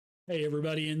Hey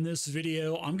everybody, in this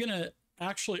video, I'm going to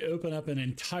actually open up an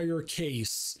entire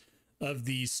case of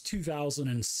these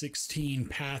 2016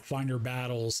 Pathfinder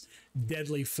Battles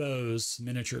Deadly Foes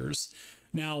miniatures.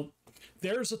 Now,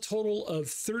 there's a total of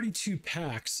 32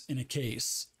 packs in a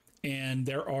case, and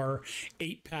there are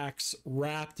 8 packs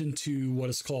wrapped into what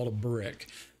is called a brick.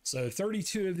 So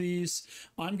 32 of these.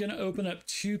 I'm going to open up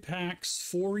 2 packs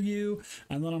for you,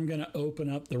 and then I'm going to open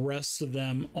up the rest of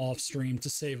them off stream to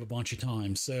save a bunch of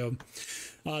time. So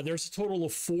there's a total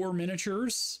of 4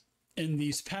 miniatures in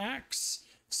these packs.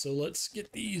 So let's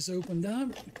get these opened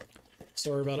up.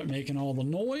 Sorry about it making all the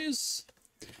noise.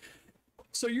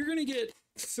 So you're going to get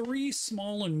 3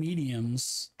 small and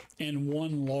mediums and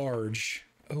 1 large.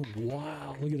 Oh,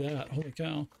 wow. Look at that. Holy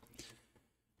cow.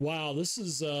 Wow, this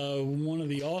is one of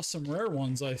the awesome rare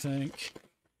ones, I think.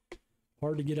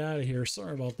 Hard to get out of here.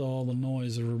 Sorry about all the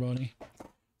noise, everybody.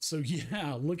 So,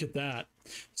 yeah, look at that.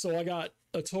 So I got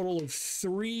a total of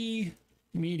 3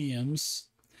 mediums.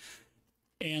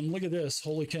 And look at this.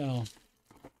 Holy cow.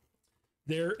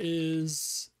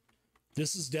 This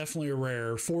is definitely a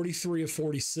rare. 43 of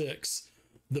 46.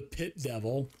 The Pit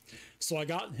Devil. So I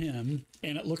got him,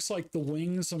 and it looks like the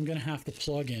wings I'm going to have to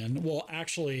plug in. Well,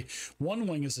 actually, one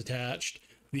wing is attached.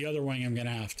 The other wing I'm going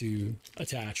to have to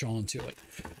attach onto it.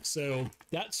 So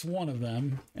that's one of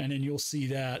them, and then you'll see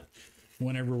that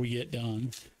whenever we get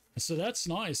done. So that's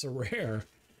nice, a rare.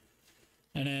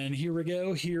 And then here we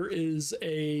go. Here is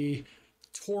a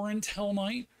Torrent Hell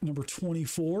Knight, number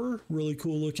 24. Really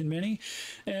cool looking mini.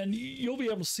 And you'll be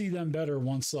able to see them better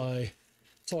once I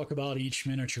talk about each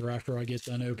miniature after I get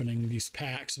done opening these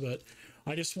packs, but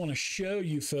I just want to show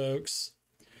you folks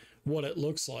what it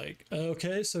looks like.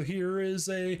 Okay, so here is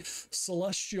a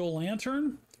Celestial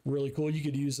Lantern. Really cool. You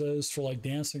could use those for like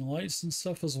dancing lights and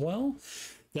stuff as well.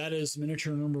 That is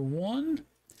miniature number 1.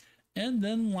 And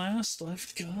then last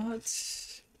I've got,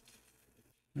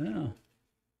 yeah,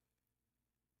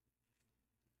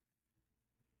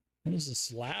 what is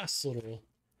this last little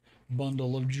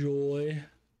bundle of joy?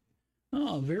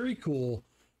 Oh, very cool.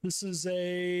 This is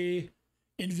a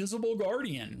Invisible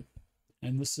Guardian,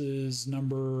 and this is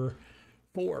number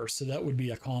 4, so that would be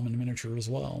a common miniature as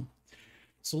well.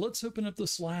 So let's open up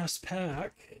this last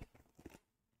pack.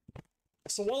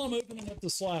 So while I'm opening up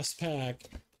this last pack,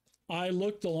 I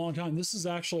looked a long time. This is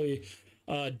actually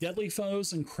Deadly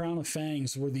Foes and Crown of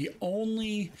Fangs were the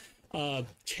only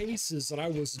cases that I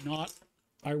was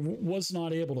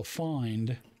not able to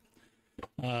find.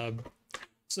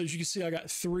 So as you can see, I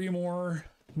got 3 more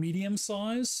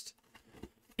medium-sized.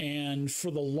 And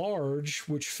for the large,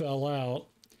 which fell out,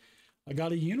 I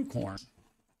got a unicorn.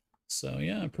 So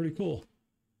yeah, pretty cool.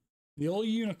 The old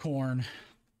unicorn.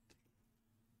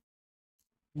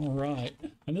 All right.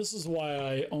 And this is why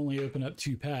I only open up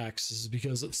 2 packs, is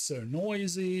because it's so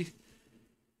noisy.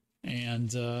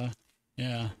 And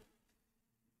yeah.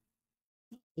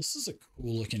 This is a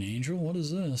cool looking angel. What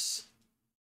is this?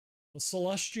 A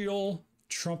Celestial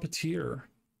Trumpeter.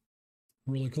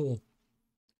 Really cool.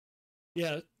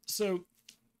 Yeah, so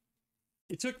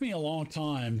it took me a long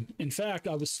time. In fact,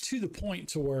 I was to the point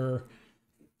to where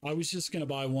I was just going to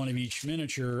buy one of each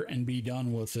miniature and be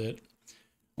done with it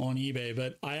on eBay.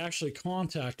 But I actually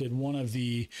contacted one of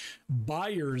the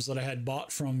buyers that I had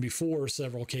bought from before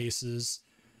several cases.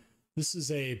 This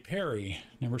is a Perry,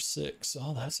 number 6.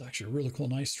 Oh, that's actually really cool.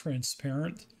 Nice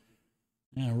transparent.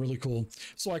 Yeah, really cool.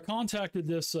 So I contacted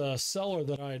this seller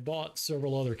that I had bought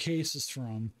several other cases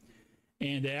from,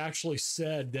 and they actually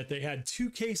said that they had 2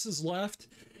 cases left,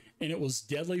 and it was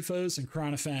Deadly Foes and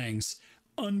Crown of Fangs.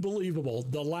 Unbelievable.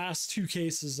 The last 2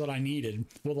 cases that I needed,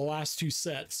 well, the last 2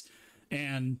 sets,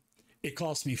 and it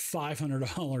cost me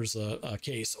 $500 a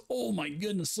case. Oh my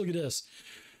goodness, look at this.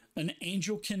 An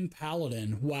Angelkin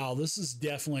Paladin. Wow, this is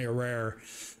definitely a rare.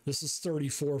 This is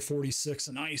 3446,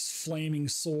 a nice flaming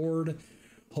sword.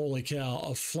 Holy cow,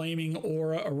 a flaming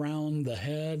aura around the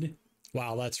head.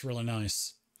 Wow, that's really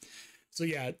nice. So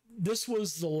yeah, this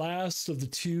was the last of the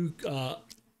 2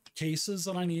 cases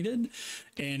that I needed.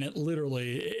 And it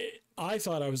literally, I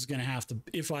thought I was going to have to,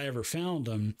 if I ever found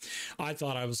them, I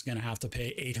thought I was going to have to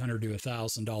pay $800 to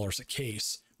 $1,000 a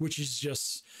case, which is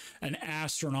just an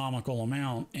astronomical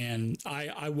amount. And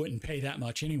I wouldn't pay that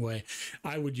much anyway.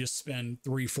 I would just spend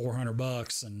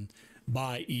 $300-400 and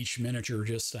buy each miniature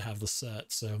just to have the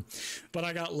set. So, but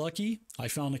I got lucky. I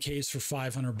found a case for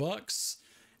 $500,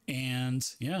 and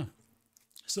yeah.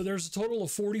 So there's a total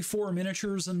of 44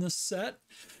 miniatures in this set,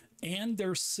 and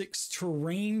there's 6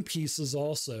 terrain pieces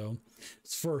also.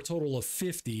 It's for a total of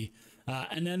 50.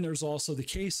 And then there's also the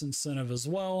case incentive as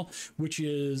well, which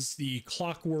is the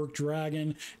Clockwork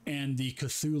Dragon and the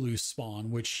Cthulhu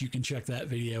Spawn, which you can check that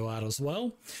video out as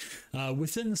well.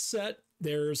 Within the set,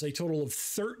 there's a total of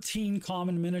 13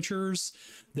 common miniatures.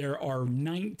 There are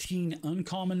 19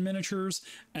 uncommon miniatures,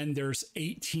 and there's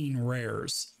 18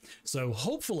 rares. So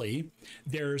hopefully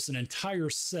there's an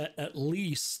entire set at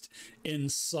least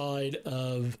inside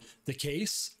of the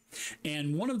case.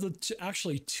 And one of the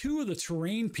actually two of the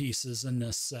terrain pieces in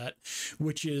this set,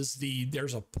 which is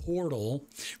there's a portal,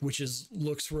 which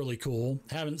looks really cool.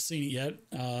 Haven't seen it yet.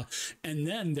 And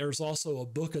then there's also a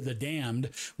Book of the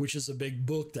Damned, which is a big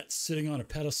book that's sitting on a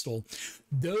pedestal.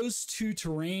 Those two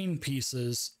terrain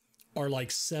pieces are like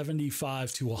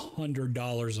 $75 to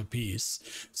 $100 a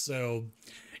piece. So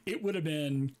it would have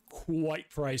been quite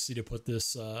pricey to put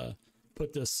this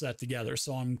set together.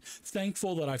 So I'm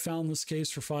thankful that I found this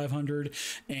case for $500,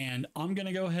 and I'm going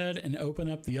to go ahead and open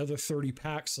up the other 30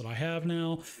 packs that I have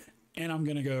now, and I'm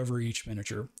going to go over each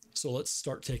miniature. So let's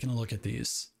start taking a look at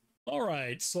these. All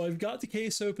right, so I've got the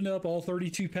case opened up. All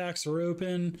 32 packs are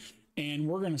open, and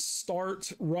we're going to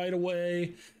start right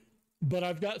away. But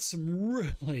I've got some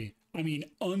really,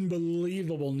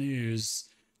 unbelievable news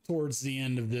towards the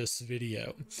end of this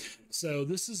video. So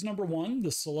this is number one,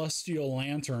 the Celestial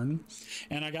Lantern,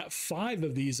 and I got 5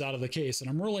 of these out of the case, and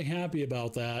I'm really happy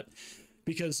about that,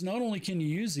 because not only can you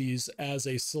use these as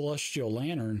a Celestial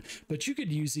Lantern, but you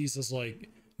could use these as like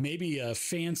maybe a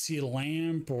fancy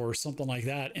lamp or something like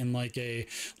that in like a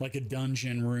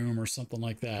dungeon room or something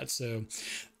like that. So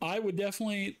I would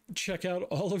definitely check out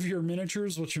all of your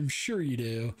miniatures, which I'm sure you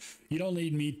do. You don't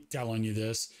need me telling you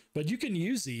this, but you can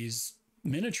use these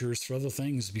miniatures for other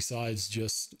things besides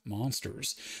just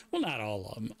monsters. Well, not all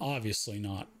of them, obviously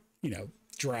not,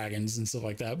 dragons and stuff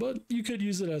like that, but you could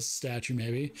use it as a statue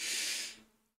maybe.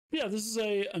 Yeah, this is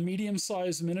a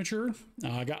medium-sized miniature.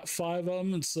 I got 5 of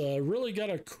them. It's really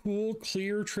got a cool,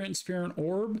 clear, transparent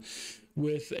orb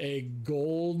with a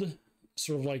gold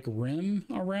sort of like rim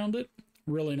around it.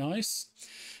 Really nice.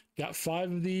 Got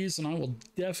 5 of these, and I will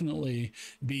definitely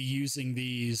be using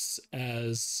these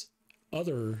as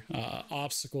other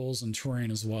obstacles and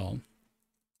terrain as well.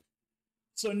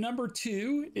 So number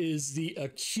 2 is the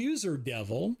Accuser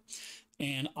Devil,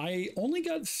 and I only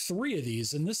got 3 of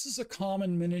these, and this is a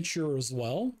common miniature as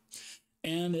well,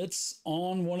 and it's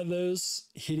on one of those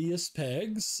hideous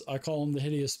pegs. I call them the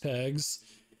hideous pegs.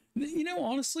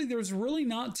 Honestly, there's really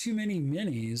not too many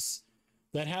minis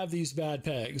that have these bad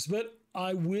pegs, but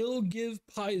I will give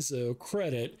Paizo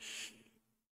credit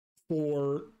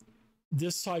for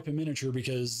this type of miniature,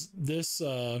 because this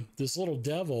little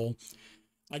devil,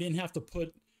 I didn't have to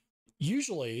put,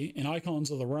 usually in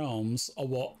Icons of the Realms,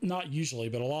 well, not usually,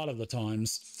 but a lot of the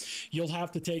times, you'll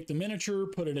have to take the miniature,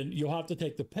 put it in, you'll have to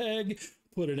take the peg,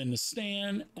 put it in the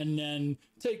stand, and then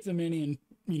take the mini and,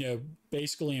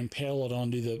 basically impale it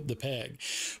onto the peg.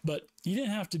 But you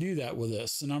didn't have to do that with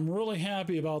this, and I'm really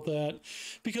happy about that,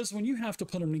 because when you have to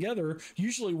put them together,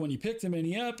 usually when you pick the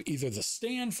mini up, either the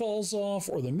stand falls off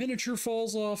or the miniature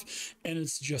falls off, and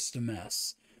it's just a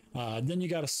mess. Then you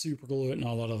got to super glue it and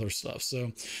all that other stuff.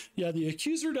 So yeah, the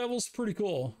Accuser Devil's pretty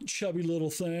cool. Chubby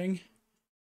little thing.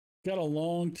 Got a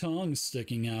long tongue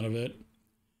sticking out of it.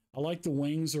 I like the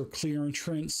wings are clear and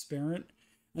transparent.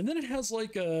 And then it has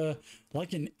like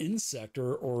an insect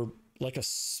or like a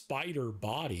spider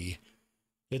body.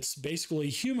 It's basically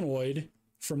humanoid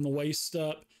from the waist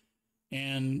up,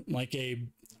 and like a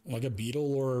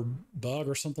beetle or bug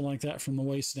or something like that from the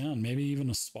waist down, maybe even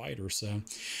a spider. So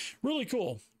really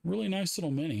cool, really nice little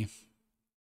mini.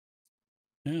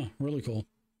 Yeah, really cool.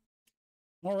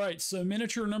 All right, so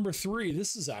miniature number 3.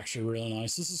 This is actually really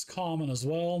nice. This is common as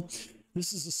well.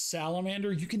 This is a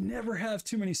salamander. You can never have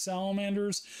too many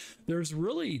salamanders. There's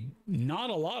really not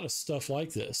a lot of stuff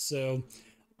like this. So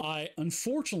I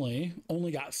unfortunately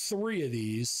only got 3 of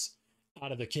these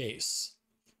out of the case.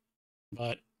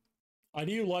 But I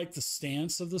do like the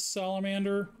stance of the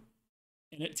salamander,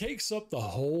 and it takes up the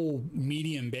whole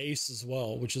medium base as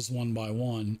well, which is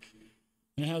 1x1. And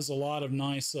it has a lot of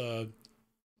nice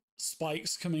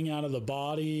spikes coming out of the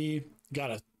body.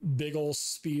 Got a big old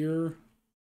spear.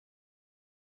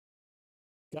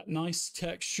 Got nice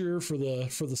texture for the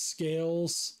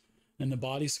scales, and the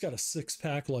body's got a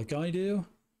 6-pack like I do.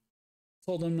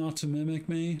 Told them not to mimic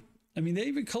me. They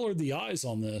even colored the eyes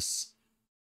on this.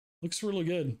 Looks really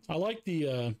good. I like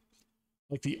the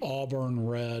auburn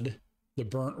red, the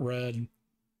burnt red.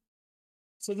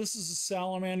 So this is a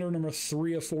salamander number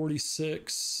 3 of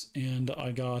 46, and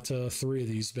I got 3 of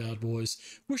these bad boys.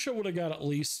 Wish I would have got at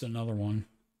least another one.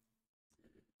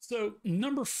 So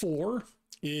number 4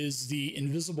 is the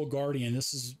Invisible Guardian.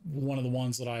 This is one of the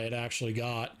ones that I had actually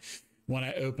got when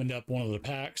I opened up one of the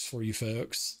packs for you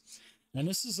folks. And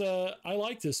this is I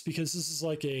like this because this is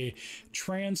like a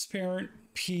transparent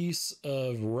piece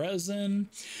of resin,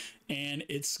 and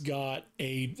it's got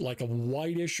a like a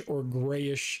whitish or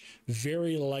grayish,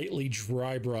 very lightly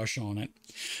dry brush on it.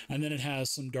 And then it has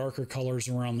some darker colors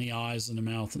around the eyes and the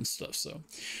mouth and stuff. So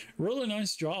really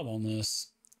nice job on this.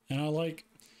 And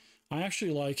I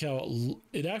actually like how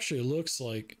it actually looks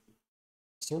like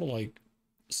sort of like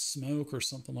smoke or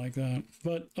something like that.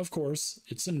 But of course,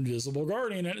 it's an Invisible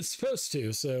Guardian and it's supposed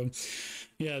to. So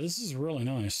yeah, this is really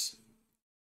nice.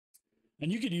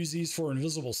 And you could use these for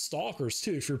invisible stalkers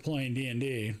too if you're playing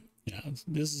D&D. Yeah,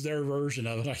 this is their version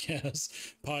of it, I guess.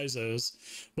 Paizo's.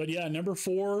 But yeah, number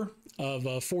 4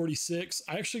 of 46.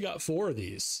 I actually got 4 of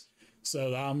these.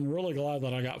 So I'm really glad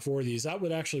that I got 4 of these. That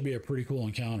would actually be a pretty cool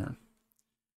encounter.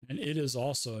 And it is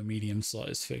also a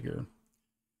medium-sized figure.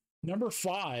 Number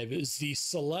 5 is the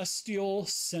Celestial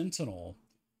Sentinel,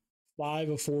 5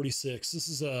 of 46. This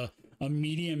is a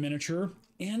medium miniature,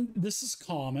 and this is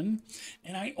common,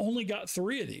 and I only got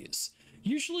 3 of these.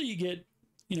 Usually you get,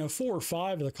 4 or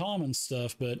 5 of the common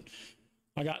stuff, but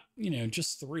I got,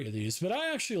 just 3 of these. But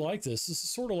I actually like this. This is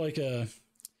sort of like a,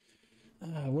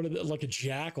 like a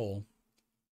jackal.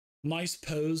 Nice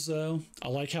pose, though. I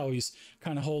like how he's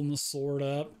kind of holding the sword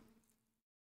up.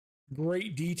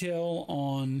 Great detail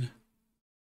on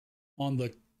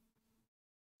the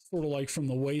sort of like from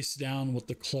the waist down with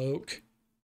the cloak.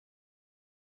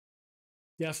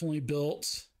 Definitely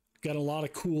built. Got a lot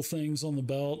of cool things on the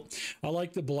belt. I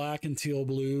like the black and teal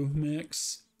blue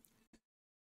mix.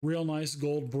 Real nice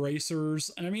gold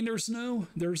bracers. And I mean, there's no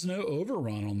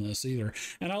overrun on this either.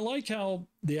 And I like how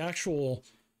the actual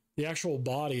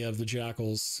body of the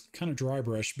jackal's kind of dry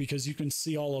brush, because you can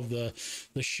see all of the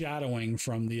shadowing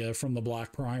from the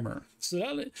black primer. So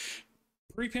that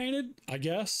pre-painted, I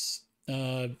guess,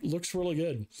 looks really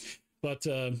good. But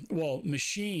well,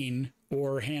 machine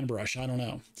or hand brush, I don't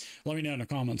know. Let me know in the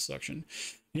comments section.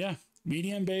 Yeah,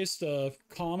 medium based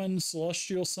common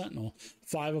Celestial Sentinel,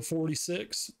 5 of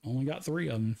 46. Only got 3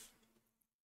 of them.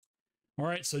 All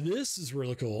right, so this is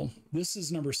really cool. This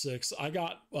is number 6. I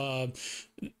got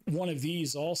one of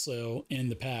these also in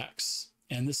the packs,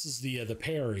 and this is the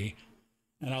Perry,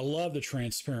 and I love the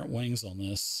transparent wings on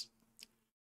this.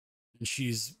 And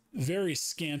she's very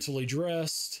scantily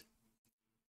dressed.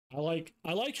 I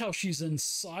like how she's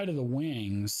inside of the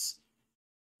wings,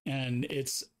 and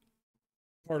it's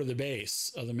part of the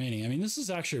base of the mini. I mean, this is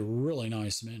actually a really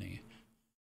nice mini,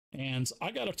 and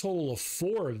I got a total of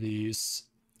 4 of these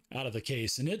out of the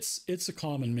case, and it's a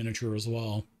common miniature as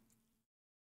well.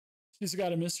 She's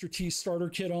got a Mr. T starter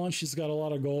kit on. She's got a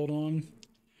lot of gold on.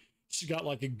 She's got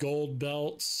like a gold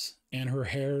belt, and her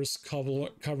hair's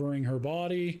covering her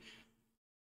body,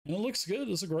 and it looks good.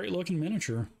 It's a great looking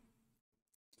miniature.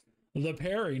 The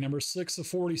Perry, number 6 of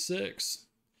 46.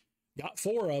 Got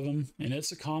 4 of them, and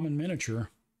it's a common miniature.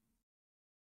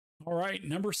 All right,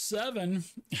 number 7,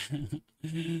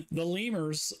 the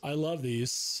Lemurs. I love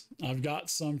these. I've got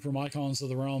some from Icons of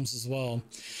the Realms as well.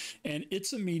 And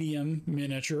it's a medium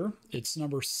miniature. It's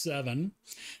number 7.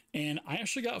 And I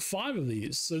actually got 5 of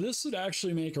these. So this would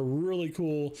actually make a really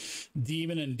cool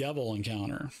demon and devil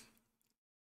encounter.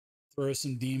 Throw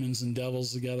some demons and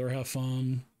devils together, have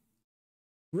fun.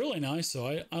 Really nice,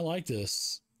 so I like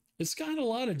this. It's got a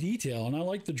lot of detail, and I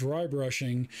like the dry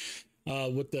brushing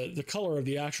with the color of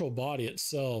the actual body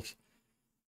itself.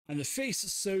 And the face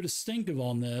is so distinctive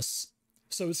on this.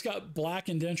 So it's got black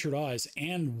indentured eyes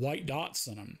and white dots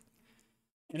in them.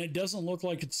 And it doesn't look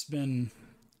like it's been,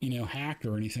 hacked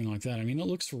or anything like that. I mean, it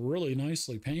looks really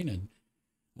nicely painted.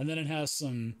 And then it has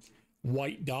some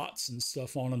white dots and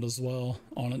stuff on it as well,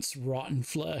 on its rotten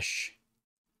flesh.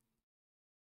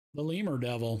 The Lemur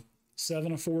Devil,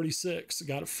 7 of 46.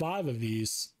 Got 5 of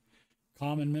these.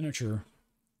 Common miniature.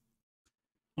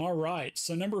 All right,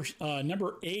 so number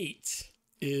 8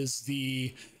 is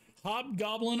the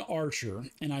Hobgoblin Archer.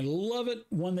 And I love it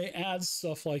when they add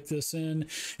stuff like this in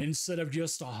instead of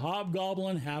just a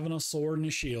hobgoblin having a sword and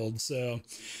a shield. So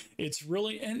it's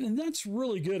really, and that's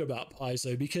really good about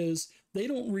Paizo, because they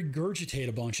don't regurgitate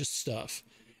a bunch of stuff.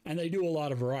 And they do a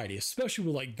lot of variety, especially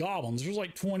with like goblins. There's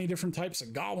like 20 different types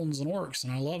of goblins and orcs,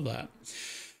 and I love that.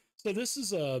 So this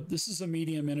is a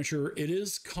medium miniature. It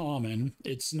is common.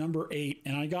 It's number 8,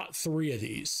 and I got 3 of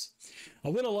these. I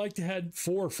would have liked to have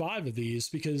 4 or 5 of these,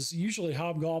 because usually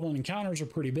hobgoblin encounters are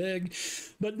pretty big.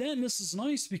 But then this is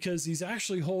nice because he's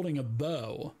actually holding a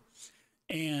bow,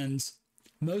 and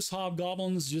most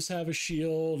hobgoblins just have a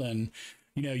shield, and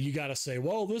You know, you got to say,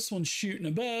 well, this one's shooting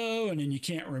a bow, and then you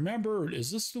can't remember,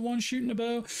 is this the one shooting a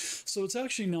bow? So it's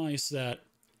actually nice that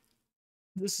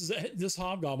this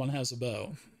hobgoblin has a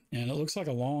bow, and it looks like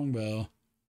a long bow.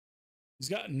 He's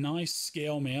got a nice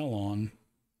scale mail on,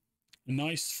 a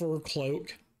nice fur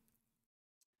cloak,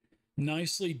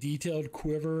 nicely detailed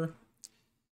quiver.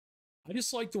 I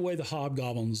just like the way the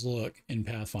hobgoblins look in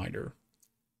Pathfinder.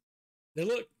 They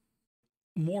look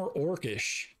more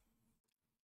orcish,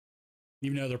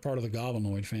 even though they're part of the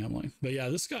goblinoid family. But yeah,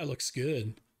 this guy looks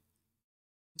good.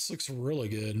 This looks really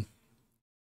good.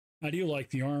 I do like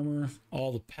the armor,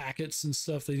 all the packets and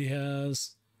stuff that he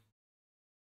has.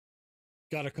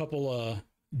 Got a couple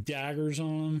daggers on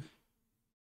him.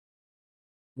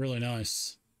 Really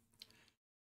nice.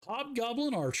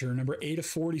 Hobgoblin Archer, number 8 of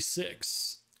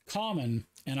 46. Common,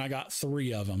 and I got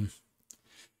 3 of them.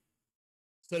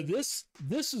 So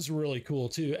this is really cool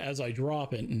too as I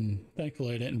drop it, and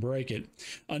thankfully I didn't break it.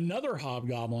 Another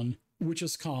Hobgoblin, which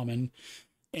is common,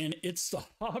 and it's the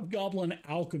Hobgoblin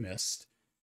Alchemist.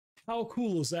 How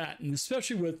cool is that? And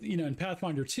especially with, you know, in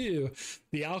Pathfinder 2,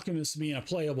 the Alchemist being a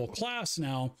playable class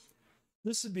now,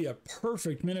 this would be a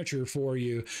perfect miniature for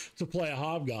you to play a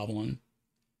Hobgoblin.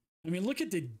 I mean, look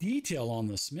at the detail on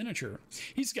this miniature.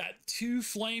 He's got 2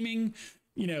 flaming,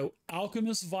 you know,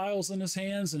 alchemist vials in his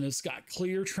hands, and it's got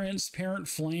clear, transparent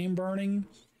flame burning.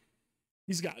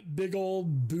 He's got big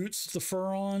old boots with the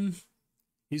fur on.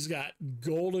 He's got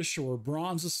goldish or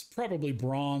bronze, probably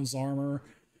bronze armor,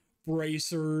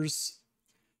 bracers,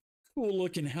 cool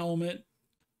looking helmet.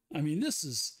 I mean, this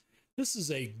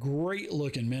is a great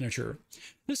looking miniature.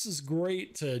 This is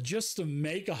great to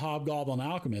make a Hobgoblin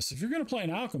Alchemist. If you're going to play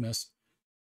an Alchemist,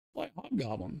 play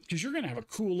Hobgoblin, because you're going to have a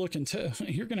cool looking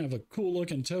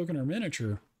token or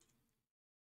miniature.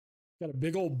 Got a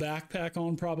big old backpack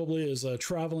on, probably as a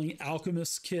traveling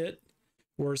alchemist kit,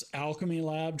 or his alchemy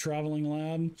lab, traveling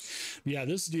lab. Yeah,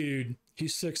 this dude,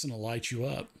 he's fixing to light you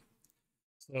up.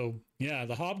 So yeah,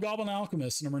 the Hobgoblin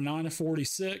Alchemist, number 9 of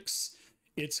 46.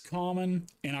 It's common,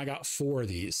 and I got 4 of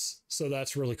these. So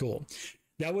that's really cool.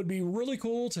 That would be really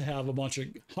cool to have a bunch of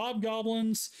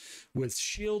hobgoblins with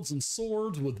shields and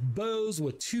swords, with bows,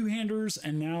 with two-handers,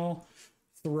 and now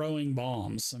throwing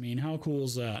bombs. I mean, how cool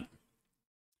is that?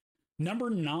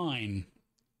 Number 9,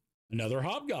 another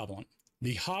hobgoblin,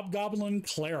 the Hobgoblin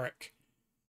Cleric.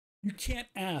 You can't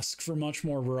ask for much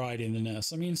more variety than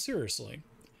this. I mean, seriously.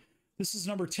 This is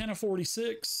number 10 of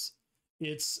 46.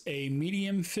 It's a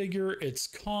medium figure. It's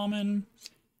common.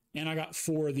 And I got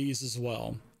 4 of these as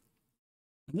well.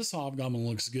 And this hobgoblin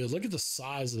looks good. Look at the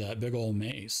size of that big old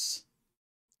mace.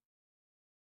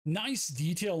 Nice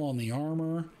detail on the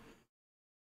armor.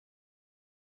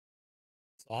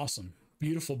 It's awesome.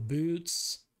 Beautiful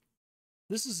boots.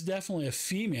 This is definitely a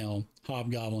female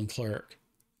Hobgoblin Cleric.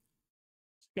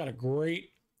 It's got a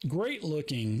great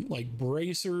looking like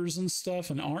bracers and stuff,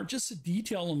 and aren't just the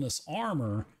detail on this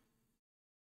armor.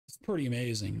 It's pretty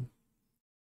amazing.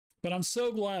 But I'm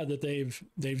so glad that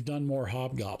they've done more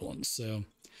hobgoblins. So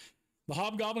the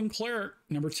Hobgoblin Cleric,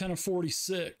 number 10 of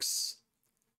 46.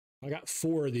 I got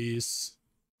 4 of these,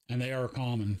 and they are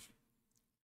common.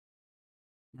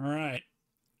 All right.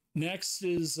 Next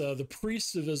is the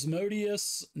Priest of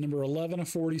Asmodeus, number 11 of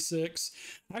 46.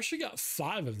 I actually got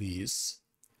 5 of these.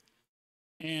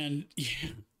 And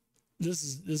yeah, this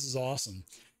is awesome.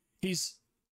 He's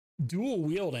dual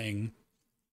wielding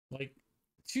like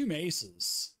 2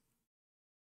 maces.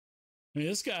 I mean,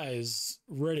 this guy is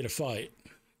ready to fight.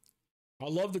 I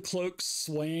love the cloak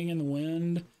swaying in the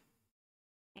wind.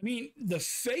 I mean, the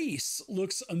face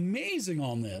looks amazing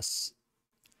on this.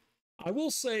 I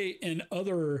will say in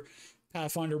other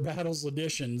Pathfinder Battles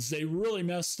editions, they really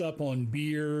messed up on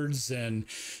beards and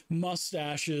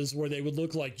mustaches where they would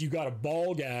look like you got a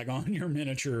ball gag on your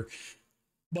miniature.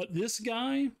 But this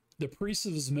guy, the Priest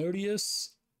of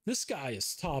Asmodeus, this guy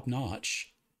is top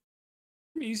notch.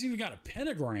 I mean, he's even got a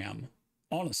pentagram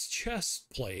on his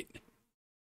chest plate.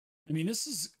 I mean, this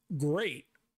is great.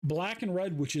 Black and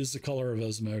red, which is the color of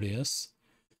Asmodeus.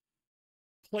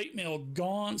 Plate mail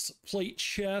gaunts, plate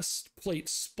chest, plate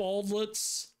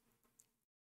spauldlets.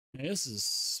 This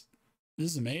is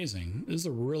amazing.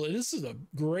 This is a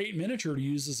great miniature to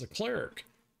use as a cleric.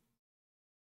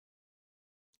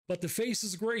 But the face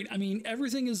is great. I mean,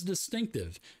 everything is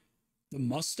distinctive. The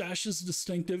mustache is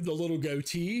distinctive. The little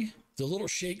goatee, the little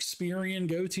Shakespearean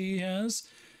goatee he has.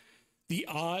 The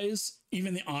eyes,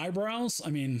 even the eyebrows. I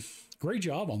mean, great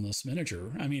job on this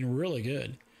miniature. I mean, really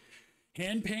good.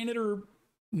 Hand painted or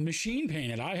machine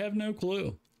painted, I have no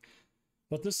clue.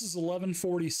 But this is 11 of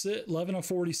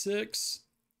 46.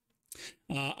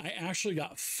 I actually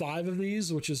got 5 of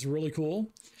these, which is really cool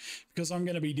because I'm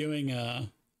going to be doing a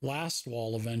last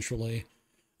wall eventually.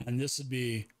 And this would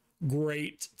be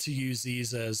great to use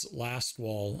these as last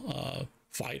wall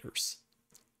fighters.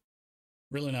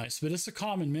 Really nice, but it's a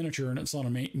common miniature and it's on a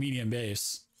medium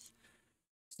base.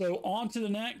 So on to the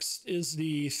next is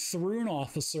the Thrune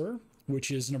Officer,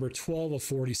 which is number 12 of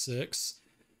 46.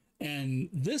 And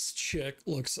this chick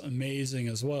looks amazing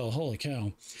as well. Holy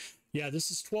cow. Yeah,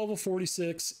 this is 12 of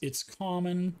 46. It's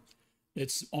common.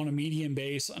 It's on a medium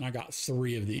base, and I got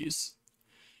 3 of these.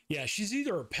 Yeah, she's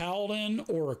either a paladin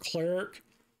or a cleric,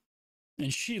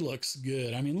 and she looks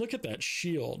good. I mean, look at that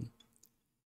shield.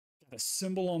 Got a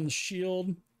symbol on the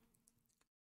shield.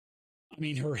 I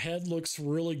mean, her head looks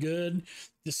really good.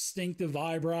 Distinctive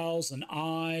eyebrows and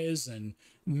eyes and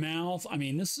mouth. I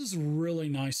mean, this is really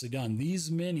nicely done. These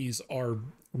minis are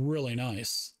really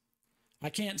nice. I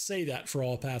can't say that for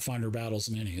all Pathfinder Battles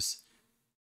minis.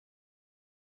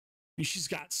 And she's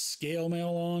got scale mail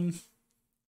on.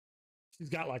 She's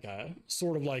got like a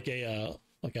sort of like a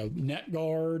neck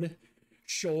guard,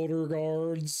 shoulder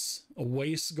guards, a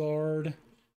waist guard.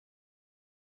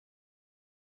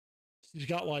 She's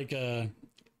got like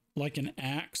an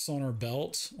axe on her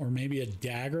belt, or maybe a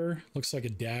dagger. Looks like a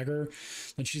dagger.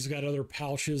 Then she's got other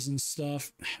pouches and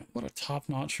stuff. What a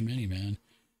top-notch mini, man.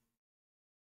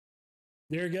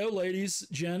 There you go, ladies,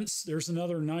 gents. There's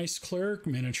another nice cleric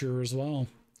miniature as well.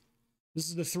 This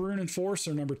is the Thrune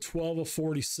Enforcer, number 12 of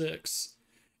 46.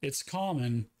 It's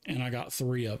common, and I got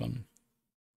 3 of them.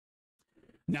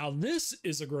 Now, this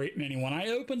is a great mini. When I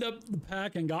opened up the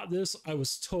pack and got this, I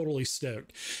was totally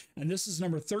stoked. And this is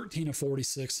number 13 of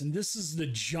 46, and this is the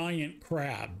giant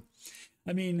crab.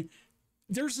 I mean,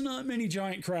 there's not many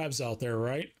giant crabs out there,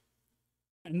 right?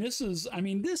 And this is, I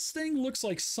mean, this thing looks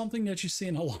like something that you see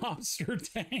in a lobster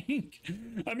tank.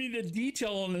 I mean, the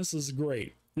detail on this is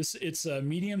great. It's a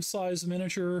medium-sized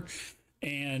miniature,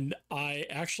 and I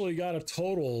actually got a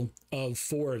total of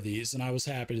 4 of these, and I was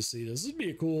happy to see this. This would be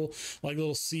a cool, like,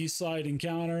 little seaside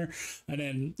encounter. And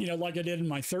then, you know, like I did in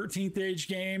my 13th age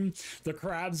game, the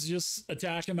crabs just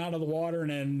attacked them out of the water, and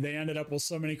then they ended up with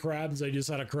so many crabs, they just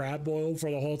had a crab boil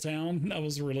for the whole town. That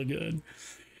was really good.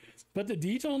 But the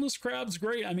detail on this crab's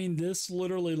great. I mean, this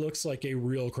literally looks like a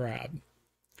real crab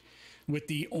with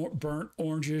the burnt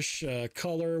orangish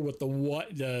color, with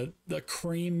the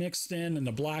cream mixed in and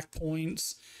the black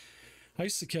points. I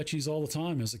used to catch these all the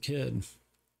time as a kid.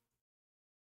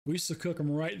 We used to cook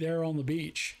them right there on the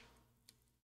beach.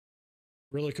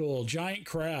 Really cool. Giant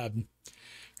crab.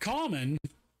 Common.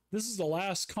 This is the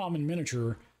last common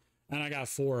miniature, and I got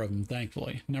 4 of them,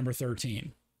 thankfully. Number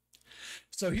 13.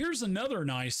 So here's another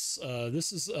nice,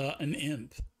 this is an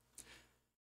imp.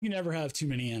 You never have too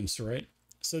many imps, right?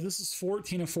 So this is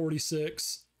 14 of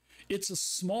 46. It's a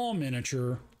small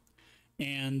miniature,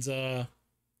 and I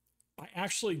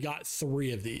actually got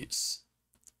 3 of these.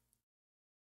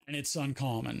 And it's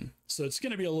uncommon, so it's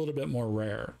going to be a little bit more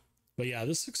rare. But yeah,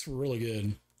 this looks really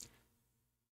good.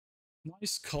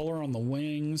 Nice color on the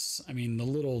wings. I mean, the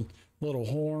little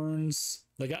horns,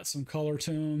 they got some color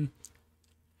to them.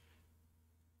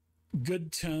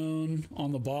 Good tone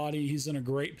on the body. He's in a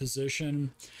great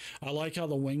position. I like how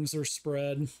the wings are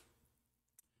spread.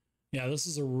 Yeah, this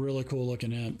is a really cool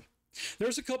looking imp.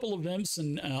 There's a couple of imps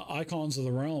and icons of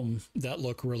the realm that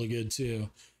look really good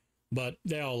too, but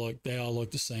they all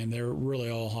look the same. They're really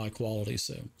all high quality.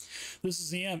 So this is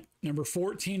the imp, number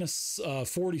 14 of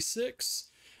 46,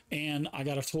 and I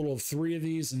got a total of 3 of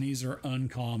these, and these are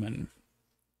uncommon.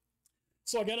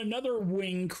 So I got another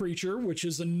wing creature, which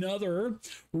is another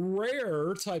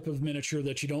rare type of miniature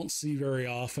that you don't see very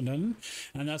often,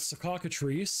 and that's the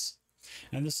cockatrice.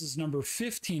 And this is number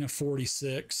 15 of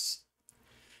 46.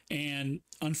 And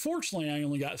unfortunately, I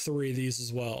only got 3 of these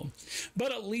as well.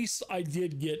 But at least I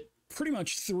did get pretty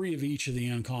much 3 of each of the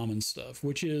uncommon stuff,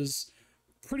 which is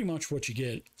pretty much what you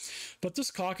get. But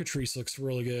this cockatrice looks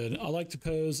really good. I like the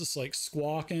pose. It's like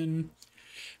squawking.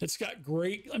 It's got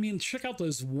great, I mean, check out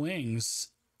those wings.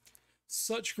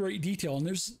 Such great detail. And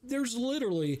there's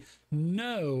literally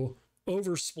no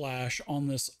oversplash on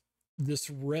this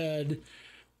red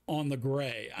on the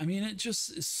gray. I mean, it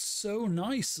just is so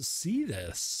nice to see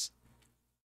this.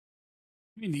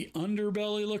 I mean, the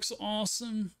underbelly looks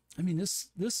awesome. I mean, this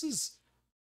is,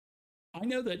 I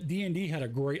know that D&D had a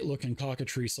great looking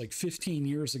cockatrice like 15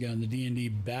 years ago in the D&D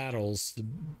battles, the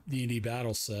D&D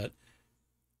battle set.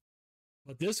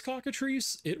 But this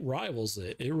cockatrice, it rivals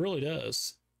it. It really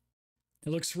does. It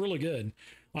looks really good.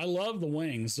 I love the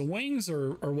wings. The wings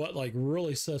are what like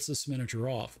really sets this miniature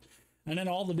off. And then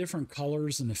all the different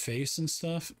colors in the face and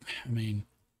stuff. I mean,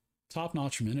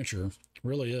 top-notch miniature.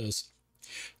 Really is.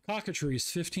 Cockatrice,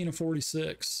 15 of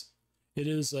 46. It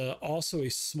is also a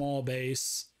small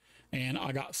base, and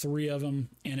I got 3 of them,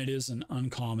 and it is an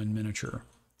uncommon miniature.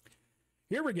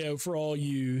 Here we go for all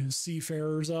you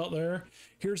seafarers out there.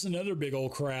 Here's another big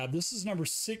old crab. This is number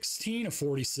 16 of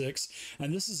 46,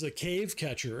 and this is a cave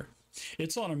catcher.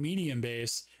 It's on a medium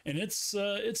base, and it's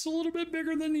a little bit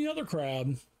bigger than the other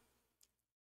crab.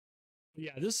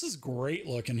 Yeah, this is great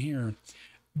looking here.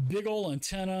 Big old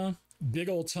antenna, big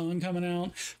old tongue coming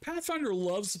out. Pathfinder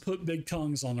loves to put big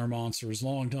tongues on their monsters,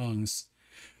 long tongues.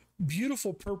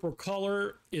 Beautiful purple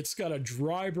color. It's got a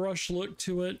dry brush look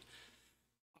to it.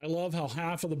 I love how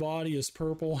half of the body is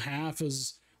purple, half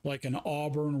is like an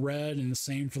auburn red, and the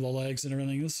same for the legs and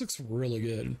everything. This looks really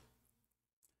good.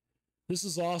 This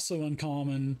is also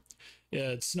uncommon.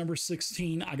 It's number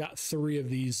 16. I got 3 of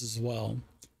these as well.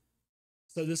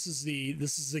 So this is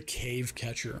the cave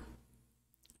catcher.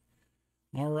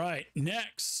 All right,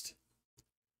 next.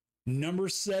 Number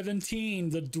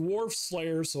 17, the Dwarf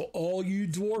Slayer. So all you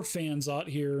dwarf fans out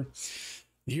here,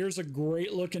 here's a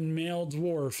great looking male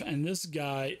dwarf, and this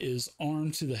guy is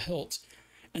armed to the hilt.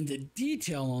 And the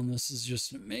detail on this is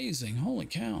just amazing. Holy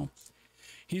cow.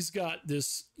 He's got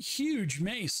this huge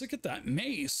mace. Look at that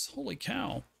mace. Holy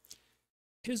cow.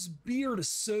 His beard is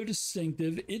so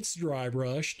distinctive. It's dry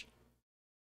brushed.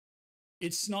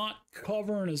 It's not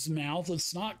covering his mouth.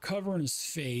 It's not covering his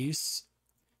face.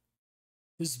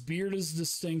 His beard is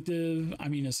distinctive. I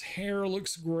mean, his hair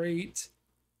looks great.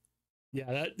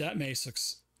 Yeah, that mace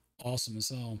looks awesome as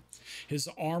hell. His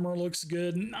armor looks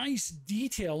good. Nice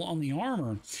detail on the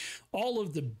armor. All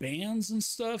of the bands and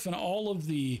stuff, and all of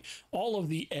the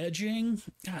edging.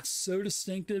 That's so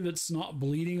distinctive. It's not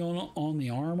bleeding on the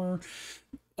armor.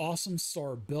 Awesome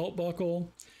star belt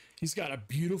buckle. He's got a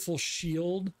beautiful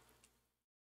shield.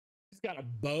 He's got a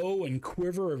bow and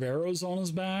quiver of arrows on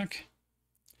his back.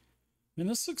 And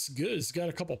this looks good. He's got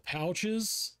a couple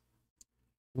pouches.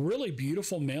 Really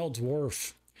beautiful male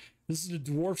dwarf. This is the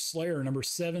Dwarf Slayer, number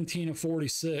 17 of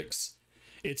 46.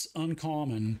 It's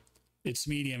uncommon. It's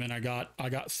medium, and I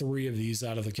got 3 of these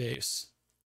out of the case.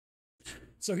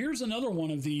 So here's another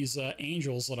one of these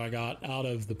angels that I got out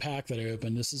of the pack that I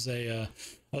opened. This is a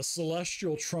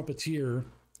Celestial Trumpeter.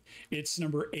 It's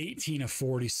number 18 of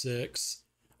 46.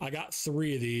 I got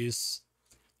 3 of these,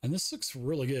 and this looks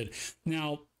really good.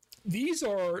 Now, these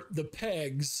are the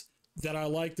pegs that I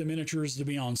like the miniatures to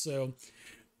be on. So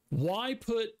why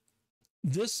put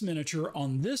this miniature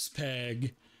on this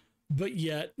peg, but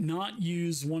yet not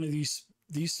use one of these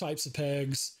types of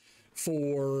pegs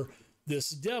for this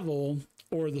devil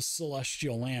or the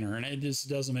Celestial Lantern? It just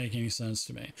doesn't make any sense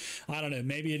to me. I don't know.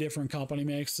 Maybe a different company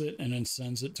makes it and then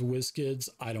sends it to WizKids.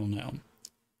 I don't know.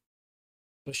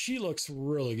 But she looks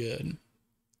really good.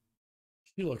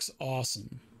 She looks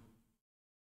awesome.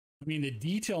 I mean, the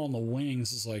detail on the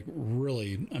wings is like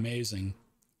really amazing.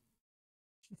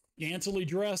 Scantily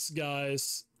dressed,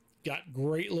 guys. Got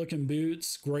great looking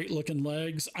boots, great looking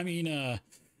legs. I mean,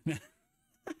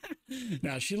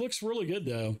 now she looks really good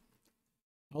though.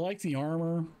 I like the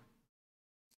armor.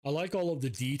 I like all of the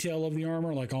detail of the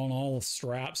armor, like on all the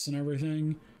straps and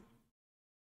everything.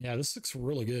 Yeah, this looks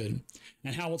really good.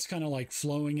 And how it's kind of like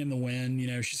flowing in the wind. You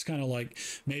know, she's kind of like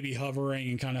maybe hovering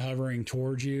and kind of hovering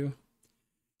towards you.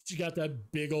 She got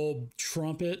that big old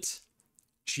trumpet.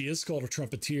 She is called a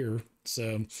trumpeter.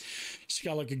 So she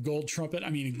got like a gold trumpet.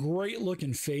 I mean, great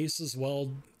looking face as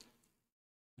well.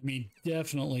 I mean,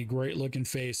 definitely great looking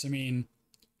face. I mean,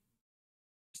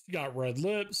 she's got red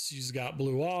lips. She's got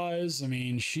blue eyes. I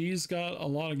mean, she's got a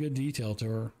lot of good detail to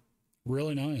her.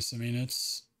 Really nice. I mean,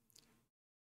 it's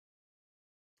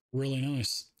really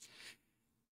nice.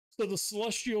 So the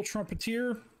Celestial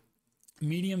Trumpeter,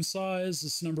 medium size,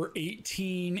 is number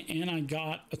 18, and I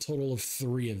got a total of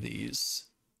 3 of these.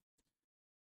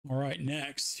 All right,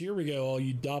 next, here we go, all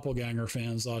you doppelganger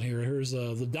fans out here. Here's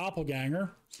the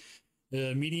doppelganger,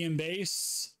 the medium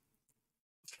base,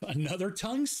 another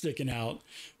tongue sticking out.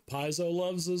 Paizo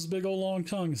loves those big old long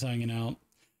tongues hanging out.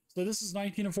 So this is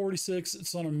 19 of 46.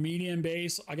 It's on a medium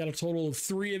base. I got a total of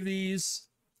 3 of these.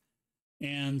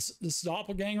 And this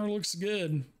doppelganger looks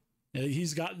good.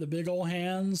 He's got the big old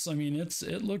hands. I mean,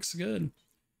 it looks good.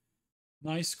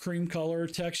 Nice cream color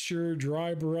texture,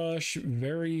 dry brush,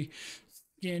 very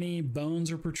skinny.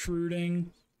 Bones are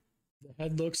protruding. The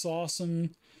head looks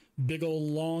awesome. Big old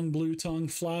long blue tongue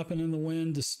flapping in the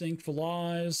wind, distinctful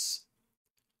eyes.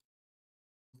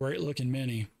 Great looking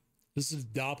mini. This is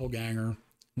doppelganger,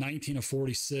 19 of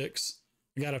 46.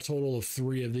 I got a total of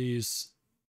 3 of these.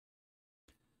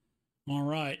 All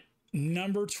right,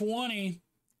 number 20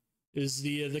 is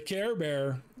the Care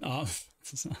Bear.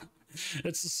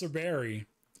 It's a Cerberi,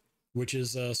 which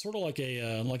is sort of like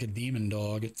a demon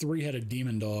dog, a three-headed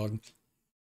demon dog.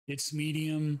 It's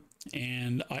medium,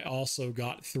 and I also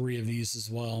got 3 of these as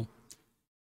well.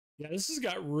 Yeah, this has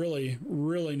got really,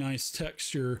 really nice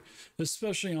texture,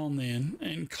 especially on the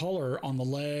and color on the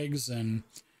legs, and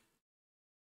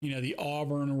the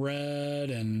auburn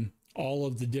red and all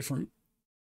of the different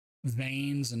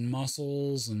veins and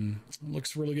muscles, and it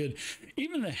looks really good.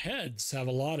 Even the heads have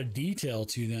a lot of detail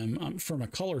to them from a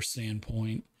color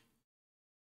standpoint.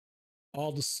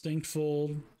 All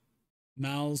distinctful.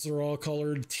 Mouths are all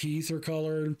colored, teeth are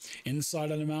colored,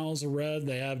 inside of the mouths are red,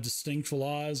 they have distinctful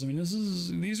eyes. I mean,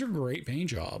 these are great paint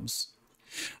jobs.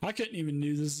 I couldn't even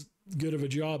do this good of a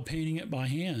job painting it by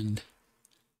hand.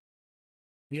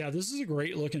 Yeah, this is a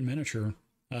great looking miniature.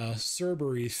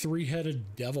 Cerberi,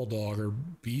 3-headed devil dog or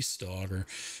beast dog, or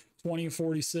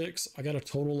 2046. I got a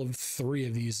total of 3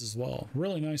 of these as well.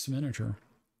 Really nice miniature.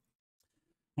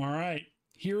 All right.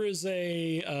 Here is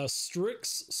a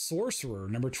Strix Sorcerer,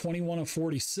 number 21 of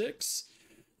 46.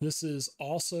 This is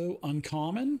also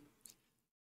uncommon.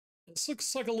 This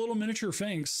looks like a little miniature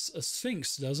a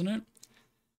sphinx, doesn't it?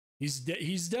 He's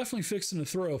definitely fixing to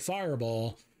throw a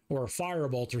fireball or a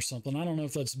firebolt or something. I don't know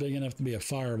if that's big enough to be a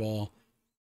fireball.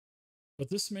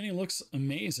 But this mini looks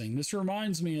amazing. This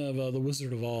reminds me of the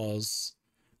Wizard of Oz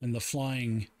and the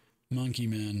flying monkey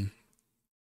men.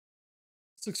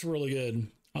 This looks really good.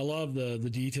 I love the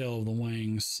detail of the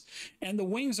wings, and the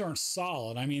wings aren't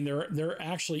solid. I mean, they're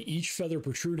actually, each feather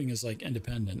protruding is like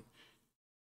independent.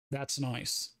 That's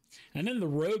nice. And then the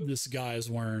robe this guy is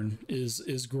wearing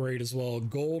is great as well.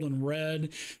 Gold and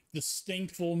red,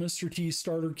 distinctful Mr. T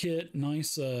starter kit.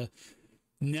 Nice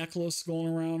necklace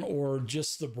going around, or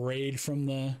just the braid from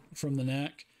the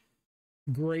neck.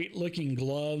 Great looking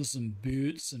gloves and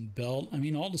boots and belt. I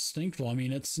mean, all distinctful. I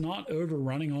mean, it's not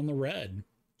overrunning on the red.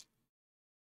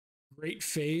 Great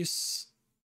face.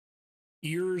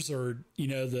 Ears are,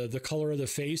 the color of the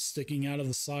face sticking out of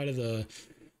the side of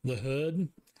the hood.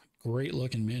 Great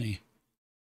looking mini.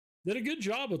 Did a good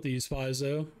job with these guys,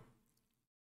 though.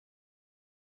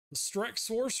 The Strix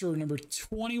Sorcerer, number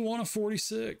 21 of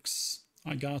 46.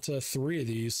 I got 3 of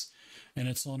these, and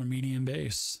it's on a medium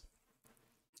base.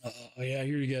 Yeah,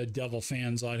 here you go, devil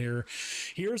fans out here.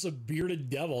 Here's a bearded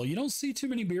devil. You don't see too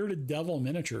many bearded devil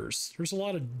miniatures. There's a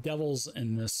lot of devils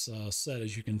in this set,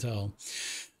 as you can tell.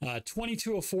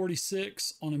 22 of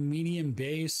 46 on a medium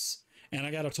base, and I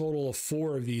got a total of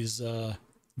 4 of these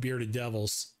bearded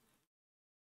devils.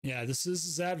 Yeah, this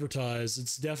is advertised.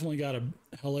 It's definitely got a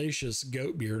hellacious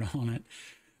goat beard on it.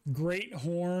 Great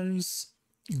horns,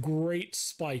 great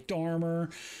spiked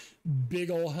armor, big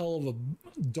old hell of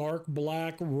a dark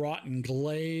black rotten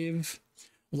glaive,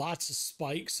 lots of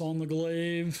spikes on the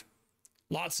glaive,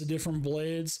 lots of different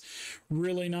blades,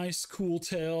 really nice cool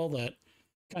tail that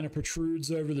kind of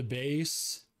protrudes over the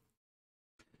base,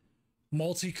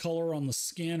 multicolor on the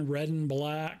skin, red and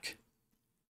black.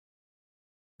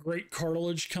 Great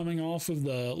cartilage coming off of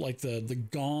the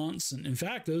gaunts, and in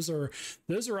fact those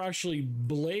are actually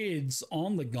blades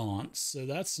on the gaunts, so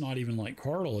that's not even like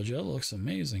cartilage. That looks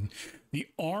amazing. The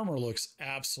armor looks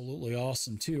absolutely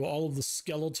awesome too. All of the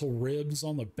skeletal ribs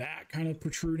on the back kind of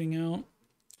protruding out.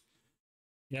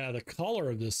 Yeah, the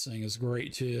color of this thing is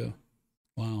great too.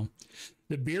 Wow.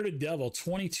 The bearded devil,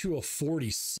 22 of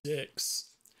 46.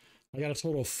 I got a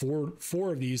total of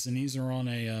four of these, and these are on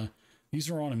a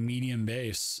medium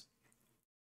base.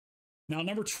 Now,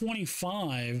 number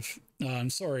 25,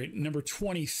 number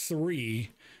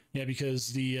 23, yeah,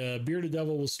 because the Bearded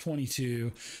Devil was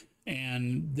 22,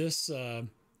 and this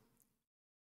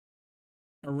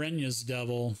Arenya's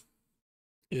Devil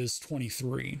is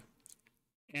 23.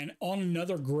 And on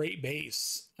another great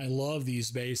base. I love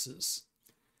these bases.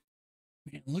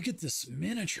 Man, look at this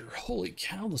miniature. Holy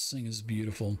cow, this thing is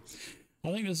beautiful.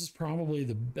 I think this is probably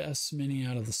the best mini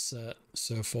out of the set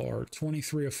so far.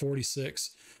 23 of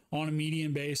 46 on a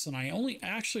medium base, and I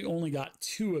actually only got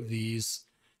 2 of these,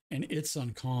 and it's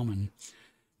uncommon.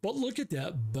 But look at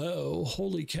that bow.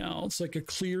 Holy cow. It's like a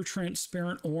clear,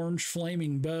 transparent, orange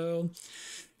flaming bow.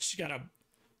 She got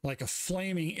like a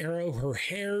flaming arrow. Her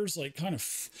hair's like kind of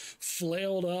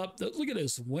flailed up. Look at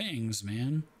those wings,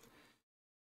 man.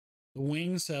 The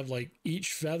wings have like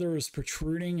each feather is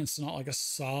protruding. It's not like a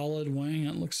solid wing.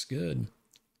 It looks good.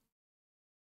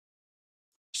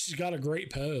 She's got a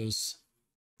great pose.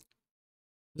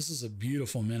 This is a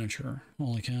beautiful miniature.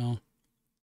 Holy cow.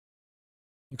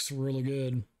 Looks really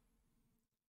good.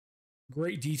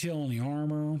 Great detail on the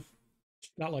armor.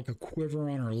 She's got like a quiver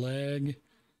on her leg.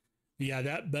 Yeah,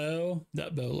 that bow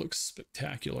looks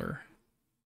spectacular.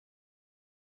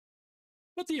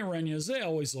 But the Arenas, they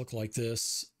always look like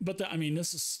this. But I mean,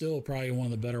 this is still probably one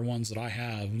of the better ones that I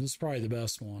have. This is probably the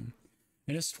best one.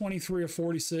 And it's 23 of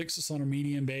 46. It's on a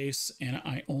medium base. And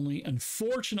I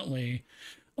unfortunately,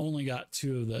 only got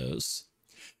 2 of those.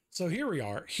 So here we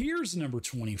are. Here's number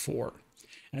 24.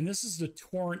 And this is the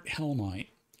Torrent Hell Knight.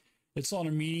 It's on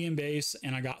a medium base,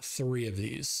 and I got 3 of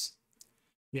these.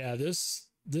 Yeah, this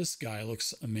guy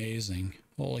looks amazing.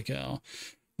 Holy cow.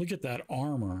 Look at that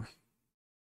armor.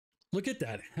 Look at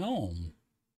that helm.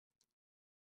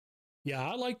 Yeah,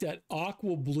 I like that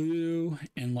aqua blue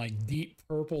and like deep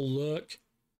purple look.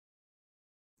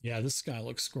 Yeah, this guy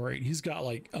looks great. He's got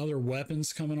like other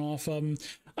weapons coming off of him.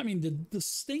 I mean, the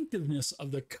distinctiveness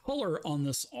of the color on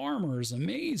this armor is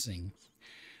amazing.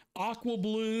 Aqua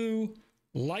blue,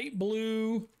 light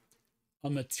blue, a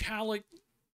metallic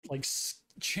like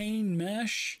chain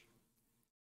mesh.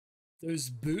 Those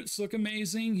boots look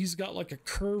amazing. He's got like a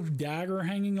curved dagger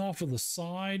hanging off of the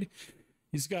side.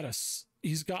 He's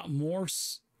got more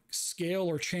scale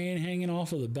or chain hanging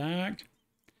off of the back.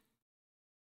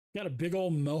 Got a big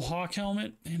old mohawk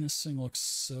helmet. Man, this thing looks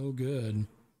so good.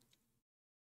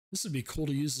 This would be cool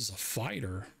to use as a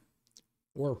fighter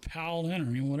or a paladin, or I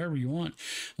mean, whatever you want.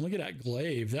 And look at that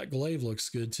glaive. That glaive looks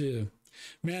good too.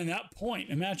 Man, that point,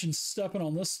 imagine stepping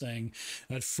on this thing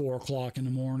at 4 o'clock in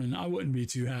the morning. I wouldn't be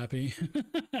too happy.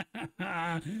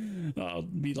 I'll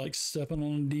be like stepping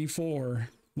on a D4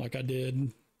 like I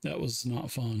did. That was not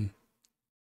fun.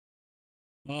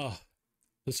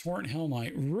 The Torrent Hell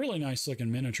Knight, really nice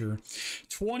looking miniature.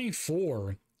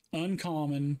 24,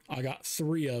 uncommon. I got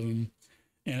 3 of them,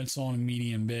 and it's on a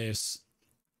medium base.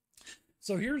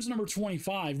 So here's number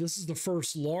 25. This is the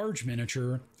first large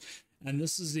miniature, and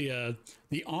this is the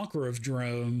Ankarov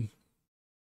drone.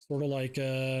 Sort of like,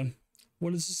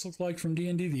 what does this look like from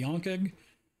D&D? The Ankeg?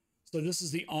 So this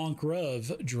is the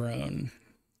Ankarov drone.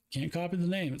 Can't copy the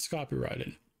name. It's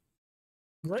copyrighted.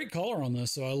 Great color on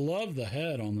this. So I love the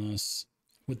head on this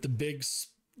with the big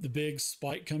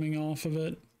spike coming off of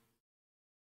it.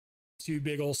 2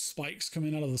 big old spikes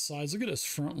coming out of the sides. Look at his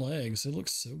front legs. It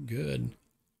looks so good.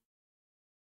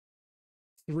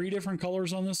 3 different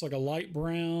colors on this, like a light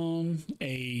brown,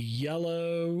 a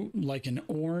yellow, like an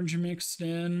orange mixed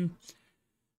in,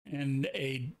 and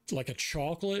like a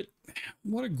chocolate.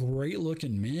 What a great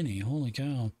looking mini. Holy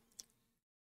cow.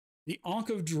 The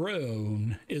Ankh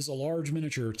drone is a large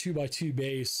miniature 2x2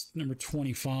 base, number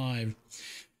 25.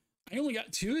 I only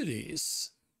got 2 of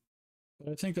these,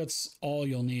 but I think that's all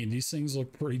you'll need. These things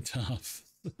look pretty tough.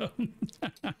 All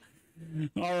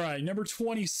right, number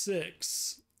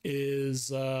 26 is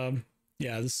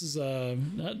this is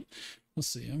let's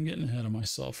see, I'm getting ahead of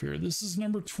myself here. This is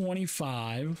number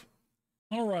 25.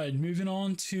 All right, moving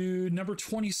on to number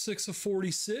 26 of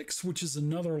 46, which is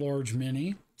another large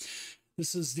mini.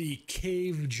 This is the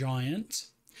Cave Giant,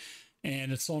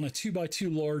 and it's on a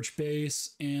 2x2 large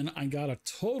base, and I got a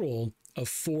total of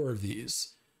 4 of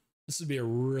these. This would be a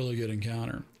really good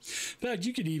encounter. In fact,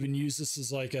 you could even use this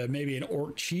as like maybe an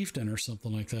orc chieftain or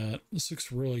something like that. This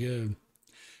looks really good.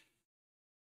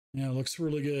 Yeah, it looks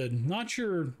really good. Not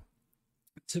your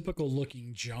typical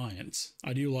looking giant.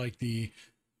 I do like the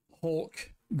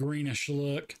Hulk greenish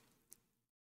look.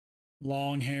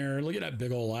 Long hair. Look at that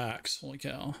big old axe. Holy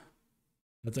cow.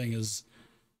 That thing is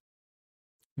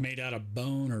made out of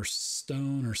bone or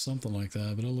stone or something like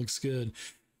that, but it looks good.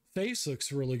 Face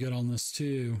looks really good on this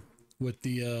too, with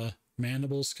the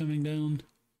mandibles coming down,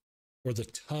 or the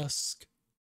tusk.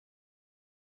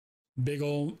 Big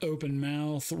old open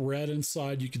mouth, red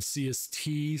inside. You can see his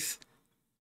teeth,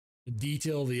 the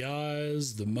detail of the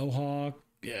eyes, the mohawk.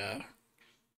 Yeah.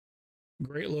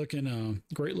 Great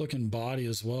looking body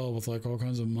as well, with like all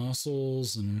kinds of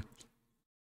muscles and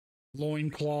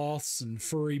loincloths and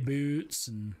furry boots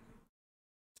and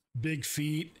big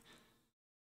feet.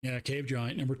 Yeah, Cave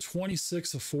Giant, number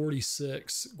 26 of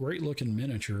 46. Great looking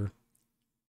miniature.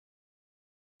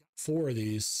 4 of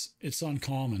these. It's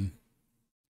uncommon.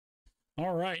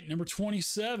 All right, number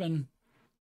 27.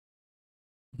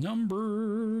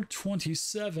 Number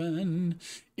 27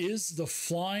 is the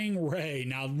Flying Ray.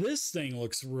 Now this thing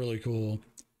looks really cool.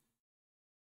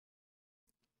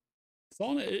 It's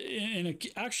on it, and it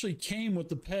actually came with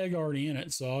the peg already in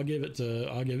it, so I'll give it to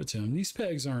him. These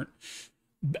pegs aren't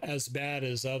as bad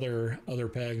as other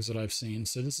pegs that I've seen.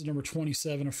 So this is number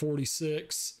 27 of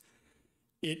 46.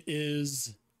 It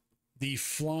is the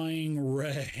Flying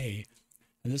Ray.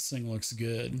 And this thing looks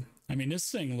good. I mean,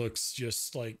 this thing looks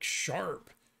just like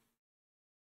sharp.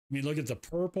 I mean, look at the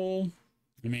purple.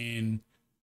 I mean,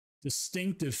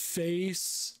 distinctive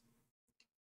face.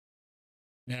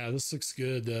 Yeah, this looks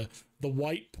good. The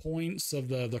white points of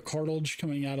the cartilage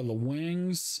coming out of the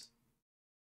wings.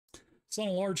 It's on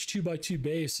a large 2x2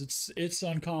 base. It's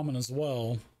uncommon as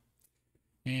well.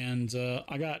 And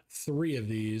I got 3 of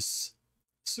these.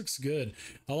 This looks good.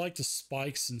 I like the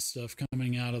spikes and stuff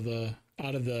coming out of the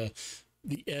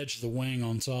edge of the wing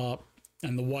on top,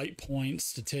 and the white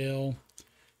points to tail.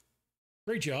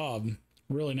 Great job.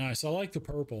 Really nice. I like the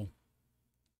purple.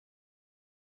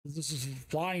 This is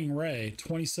Flying Ray,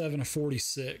 27 of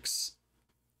 46.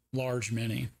 Large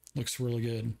mini. Looks really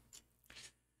good.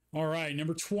 All right,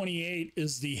 number 28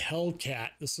 is the Hellcat.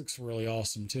 This looks really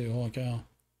awesome too. Holy cow.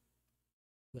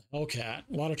 The Hellcat.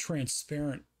 A lot of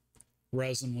transparent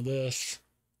resin with this.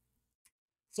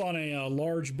 It's on a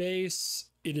large base.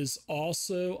 It is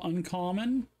also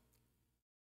uncommon.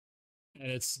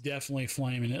 And it's definitely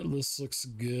flaming. This looks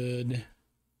good.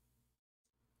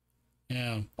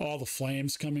 Yeah, all the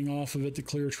flames coming off of it, the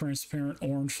clear, transparent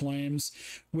orange flames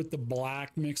with the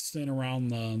black mixed in around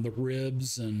the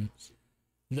ribs and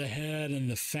the head and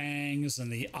the fangs and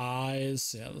the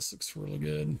eyes. Yeah, this looks really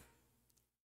good.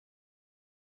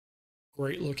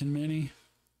 Great looking mini.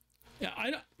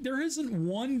 Yeah, there isn't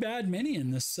one bad mini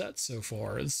in this set so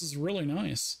far. This is really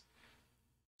nice.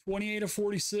 28 of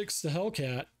 46 to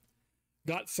Hellcat.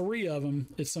 Got 3 of them.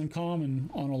 It's uncommon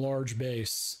on a large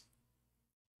base.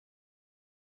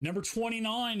 Number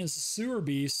 29 is the Sewer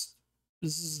Beast.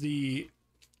 This is the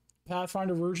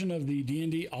Pathfinder version of the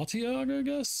D&D Altiog, I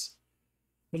guess.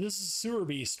 But this is Sewer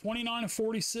Beast. 29 of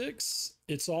 46.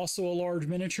 It's also a large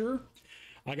miniature.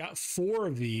 I got 4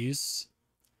 of these.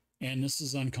 And this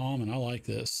is uncommon. I like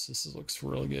this. This looks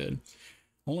really good.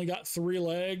 Only got 3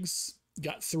 legs.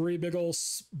 Got 3 big old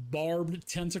barbed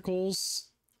tentacles.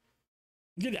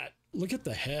 Look at that. Look at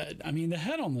the head. I mean, the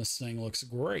head on this thing looks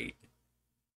great.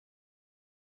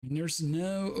 And there's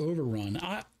no overrun.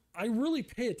 I really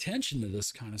pay attention to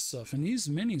this kind of stuff. And these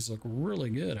minis look really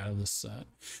good out of this set.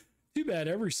 Too bad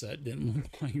every set didn't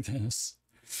look like this.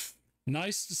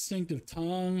 Nice distinctive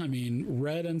tongue. I mean,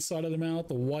 red inside of the mouth,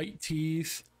 the white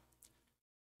teeth.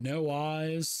 No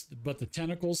eyes, but the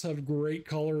tentacles have great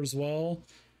color as well,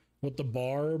 with the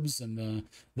barbs and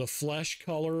the flesh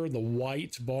color, the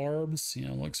white barbs. You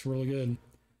know, looks really good.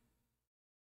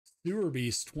 Sewer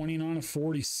Beast, 29 of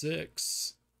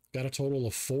 46. Got a total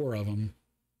of 4 of them.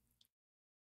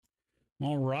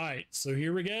 All right, so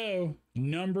here we go.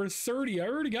 Number 30. I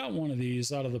already got one of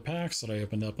these out of the packs that I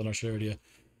opened up that I showed you.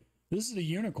 This is the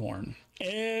unicorn.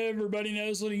 Everybody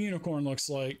knows what a unicorn looks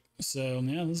like. So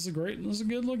yeah, this is a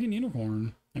good looking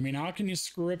unicorn. I mean, how can you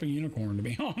screw up a unicorn, to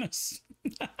be honest?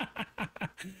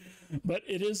 But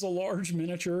it is a large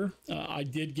miniature. I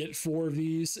did get 4 of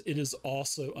these. It is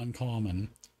also uncommon.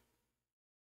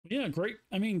 Yeah, great.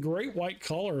 I mean, great white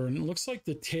color, and it looks like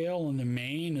the tail and the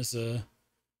mane is a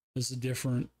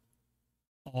different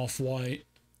off-white.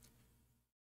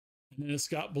 And then it's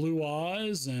got blue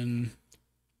eyes, and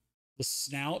the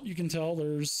snout, you can tell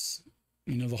there's,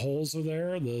 you know, the holes are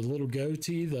there, the little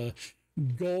goatee, the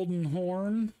golden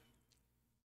horn.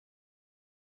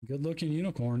 Good looking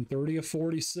unicorn. 30 of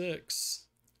 46.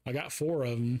 I got 4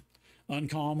 of them.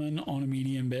 Uncommon on a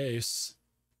medium base.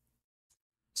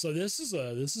 So this is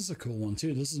a cool one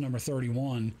too. This is number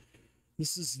 31.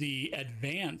 This is the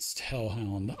advanced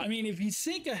Hellhound. I mean, if you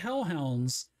think a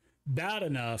Hellhound's bad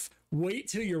enough, wait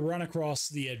till you run across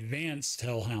the advanced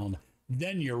Hellhound.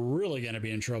 Then you're really going to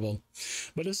be in trouble.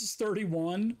 But this is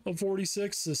 31 of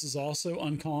 46. This is also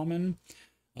uncommon.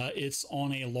 It's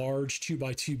on a large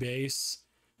 2x2 base.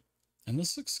 And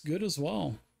this looks good as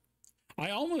well.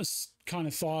 I almost kind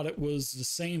of thought it was the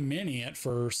same mini at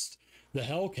first, the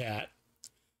Hellcat.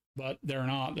 But they're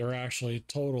not. They're actually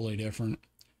totally different.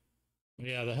 But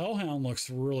yeah, the Hellhound looks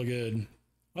really good.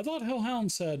 I thought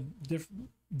Hellhounds had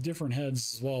different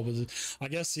heads as well, but I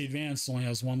guess the advanced only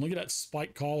has one. Look at that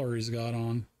spike collar he's got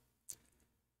on.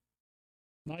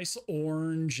 Nice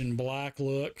orange and black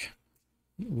look.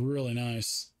 Really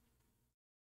nice.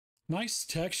 Nice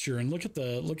texture, and look at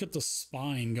the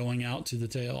spine going out to the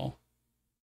tail.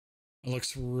 It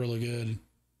looks really good.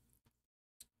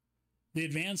 The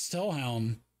advanced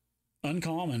Hellhound,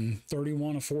 uncommon,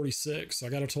 31 of 46. I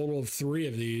got a total of 3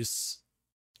 of these.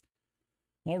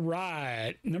 All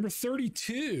right, number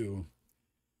 32.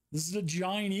 This is the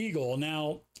Giant Eagle.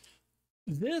 Now,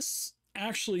 this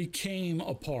actually came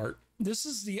apart. This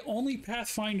is the only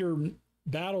Pathfinder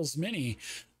Battles mini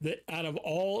that out of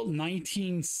all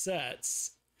 19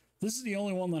 sets, this is the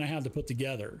only one that I had to put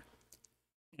together.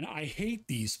 And I hate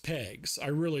these pegs. I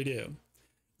really do.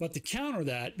 But to counter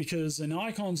that, because in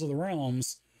Icons of the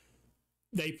Realms,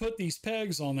 they put these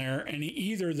pegs on there, and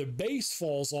either the base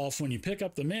falls off when you pick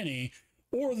up the mini,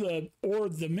 or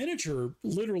the miniature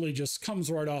literally just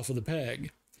comes right off of the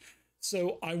peg.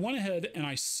 So I went ahead and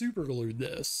I super glued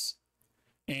this,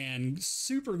 and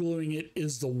super gluing it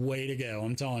is the way to go.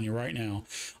 I'm telling you right now,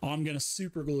 I'm going to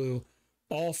super glue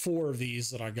all 4 of these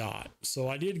that I got. So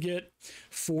I did get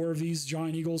 4 of these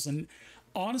giant eagles, and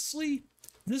honestly,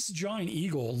 this giant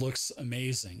eagle looks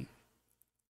amazing.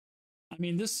 I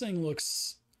mean, this thing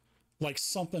looks like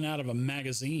something out of a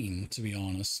magazine, to be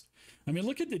honest. I mean,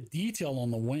 look at the detail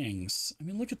on the wings. I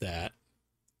mean, look at that.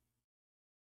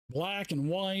 Black and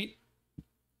white,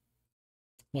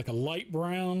 like a light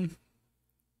brown.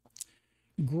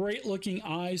 Great looking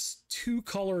eyes, 2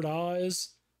 colored eyes.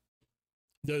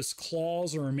 Those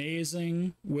claws are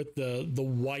amazing with the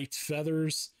white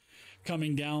feathers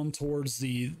coming down towards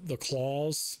the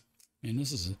claws. And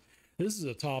this is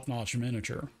a top-notch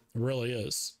miniature. It really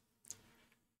is.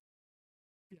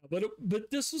 Yeah,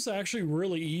 but this was actually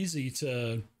really easy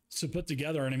to put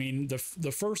together. And I mean, the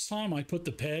first time I put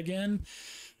the peg in,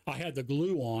 I had the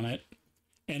glue on it,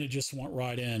 and it just went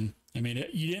right in. I mean,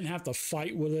 you didn't have to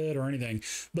fight with it or anything,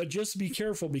 but just be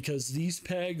careful because these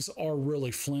pegs are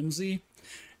really flimsy,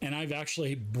 and I've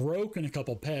actually broken a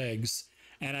couple pegs,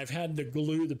 and I've had to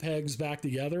glue the pegs back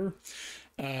together.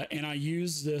 And I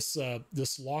use this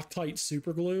Loctite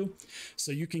super glue.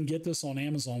 So you can get this on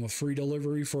Amazon with free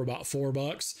delivery for about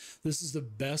 $4. This is the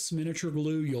best miniature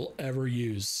glue you'll ever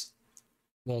use.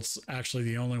 Well, it's actually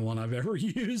the only one I've ever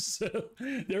used. So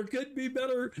there could be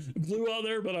better glue out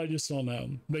there, but I just don't know.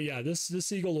 But yeah,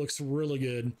 this eagle looks really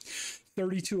good.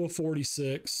 32 of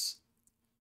 46.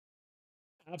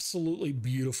 Absolutely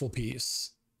beautiful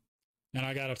piece. And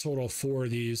I got a total of 4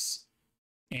 of these,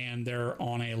 and they're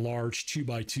on a large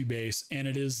 2x2 base, and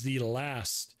it is the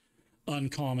last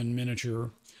uncommon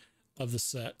miniature of the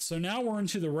set. So now we're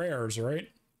into the rares, right?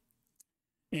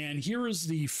 And here is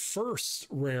the first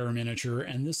rare miniature,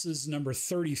 and this is number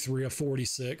 33 of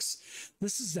 46.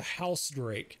 This is the House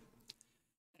Drake,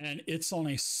 and it's on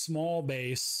a small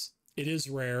base. It is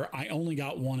rare. I only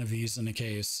got 1 of these in the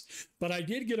case, but I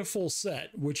did get a full set,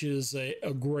 which is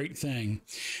a great thing.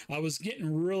 I was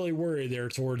getting really worried there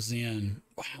towards the end.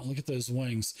 Wow, look at those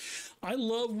wings. I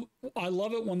love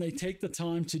it when they take the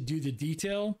time to do the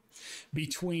detail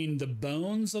between the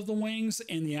bones of the wings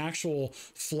and the actual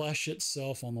flesh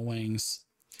itself on the wings.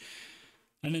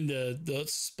 And then the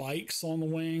spikes on the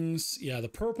wings. Yeah, the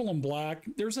purple and black.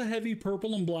 There's a heavy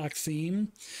purple and black theme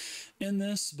in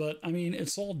this, but I mean,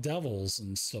 it's all devils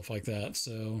and stuff like that.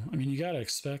 So, I mean, you got to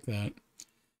expect that.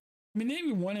 I mean, they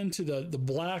even went into the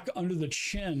black under the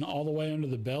chin all the way under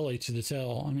the belly to the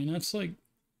tail. I mean, that's like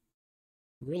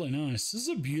really nice. This is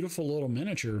a beautiful little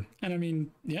miniature. And I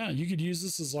mean, yeah, you could use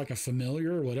this as like a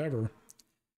familiar or whatever.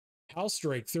 House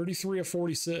Drake, 33 of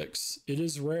 46. It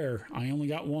is rare. I only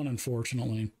got 1,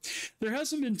 unfortunately. There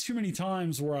hasn't been too many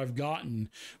times where I've gotten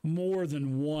more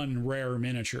than 1 rare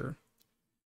miniature.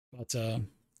 But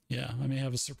yeah, I may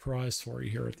have a surprise for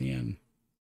you here at the end.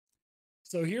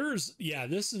 So here's, yeah,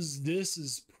 this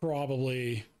is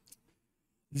probably,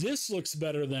 this looks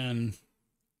better than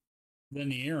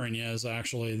the Aaron is,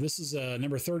 actually. This is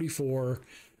number 34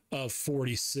 of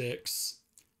 46.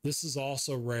 This is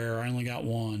also rare. I only got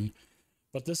 1.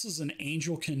 But this is an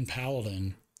Angelkin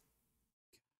Paladin.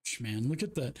 Gosh, man, look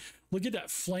at that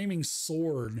flaming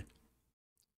sword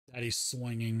that he's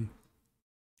swinging.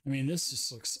 I mean, this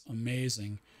just looks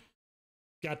amazing.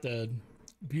 Got the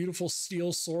beautiful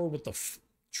steel sword with the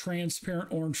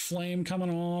transparent orange flame coming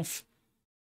off.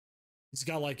 He's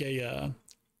got like a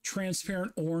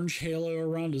transparent orange halo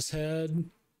around his head.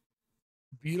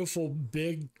 Beautiful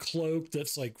big cloak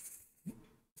that's like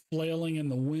flailing in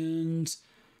the wind.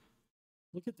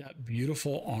 Look at that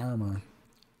beautiful armor.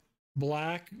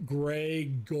 Black, gray,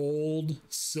 gold,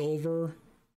 silver.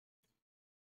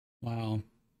 Wow.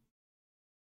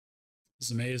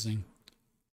 It's amazing.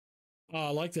 I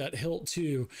like that hilt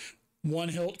too. One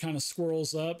hilt kind of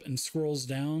swirls up and swirls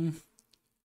down.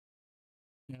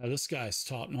 Yeah, this guy's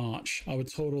top notch. I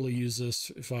would totally use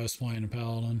this if I was playing a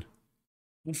paladin.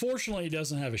 Unfortunately, he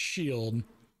doesn't have a shield,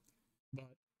 but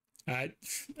I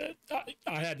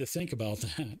had to think about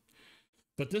that.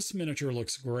 But this miniature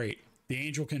looks great. The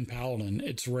Angelkin Paladin,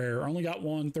 it's rare. I only got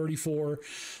 1, 34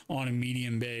 on a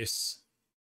medium base.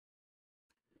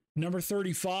 Number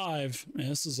 35, and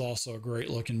this is also a great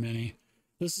looking mini.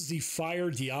 This is the Fire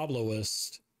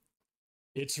Diabloist.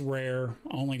 It's rare.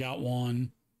 I only got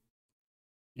 1.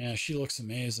 Yeah, she looks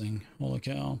amazing. Holy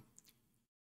cow.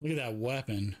 Look at that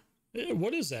weapon.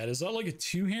 What is that? Is that like a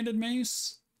 2-handed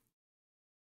mace?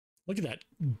 Look at that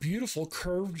beautiful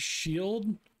curved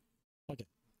shield. Like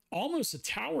almost a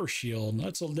tower shield.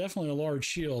 That's definitely a large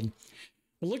shield.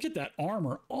 But look at that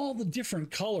armor, all the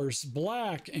different colors,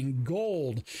 black and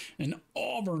gold and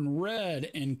auburn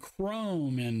red and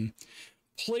chrome and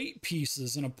plate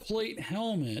pieces and a plate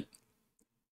helmet.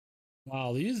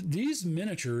 Wow, these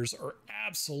miniatures are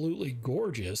absolutely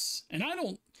gorgeous. And I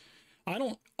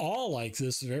don't all like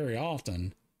this very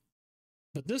often.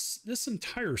 But this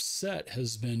entire set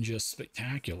has been just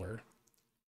spectacular.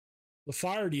 The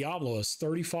Fire Diablo is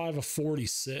 35 of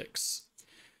 46.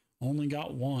 Only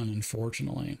got one,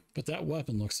 unfortunately. But that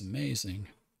weapon looks amazing.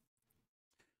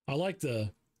 I like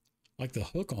the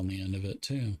hook on the end of it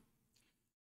too.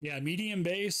 Yeah, medium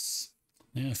base.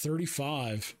 Yeah,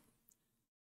 35.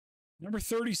 Number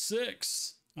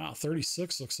 36. Wow,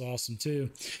 36 looks awesome too.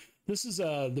 This is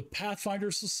the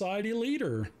Pathfinder Society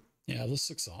leader. Yeah, this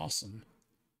looks awesome.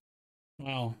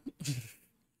 Wow.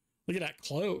 Look at that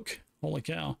cloak. Holy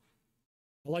cow.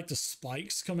 I like the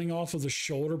spikes coming off of the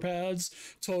shoulder pads.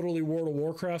 Totally World of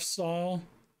Warcraft style.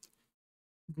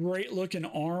 Great looking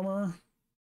armor.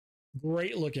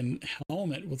 Great looking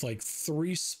helmet with like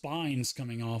 3 spines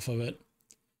coming off of it.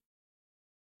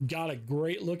 Got a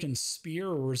great looking spear,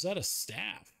 or is that a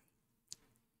staff?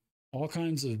 All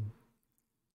kinds of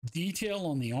detail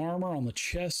on the armor, on the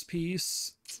chest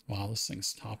piece. Wow, this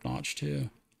thing's top notch too.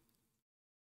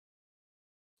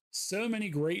 So many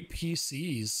great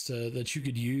PCs that you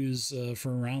could use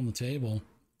for around the table.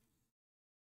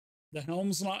 The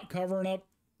helm's not covering up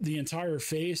the entire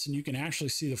face, and you can actually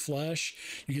see the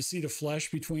flesh. You can see the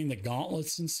flesh between the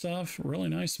gauntlets and stuff. Really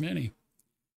nice mini.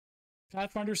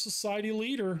 Pathfinder Society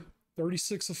leader,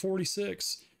 36 of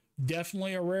 46.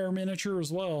 Definitely a rare miniature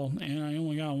as well, and I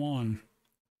only got one.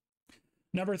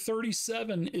 Number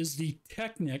 37 is the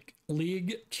Technic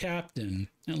League Captain.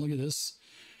 And look at this.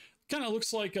 Kind of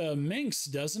looks like a Minx,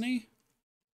 doesn't he?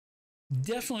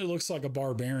 Definitely looks like a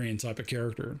barbarian type of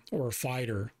character, or a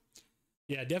fighter.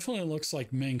 Yeah, definitely looks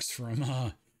like Minx from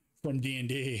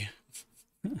D&D.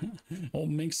 Old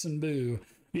Minx and Boo.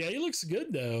 Yeah, he looks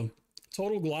good though.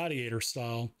 Total gladiator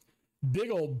style. Big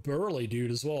old burly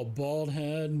dude as well. Bald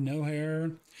head, no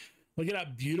hair. Look at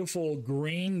that beautiful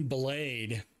green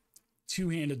blade.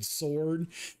 Two-handed sword.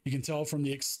 You can tell from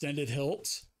the extended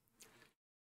hilt.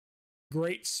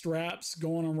 Great straps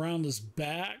going around his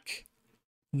back.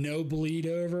 No bleed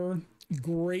over.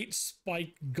 Great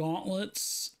spiked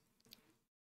gauntlets.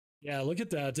 Yeah, look at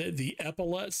that. The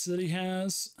epaulets that he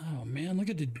has. Oh man, look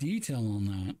at the detail on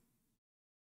that.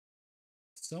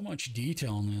 So much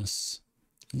detail on this.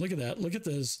 Look at that. Look at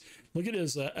this. Look at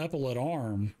his epaulet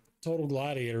arm. Total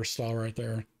gladiator style right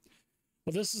there.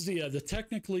 Well, this is the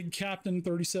Technic League Captain,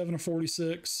 37 of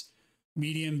 46.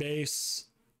 Medium base.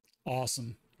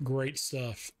 Awesome. Great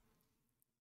stuff.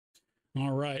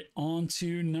 All right, on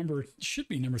to should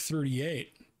be number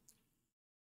 38.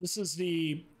 This is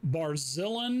the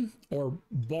Barzillai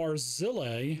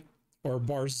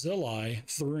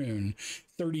Thrune,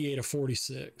 38 of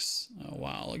 46. Oh,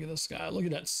 wow, look at this guy. Look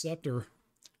at that scepter.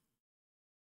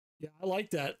 Yeah, I like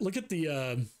that. Look at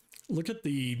the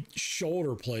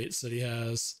shoulder plates that he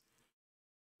has.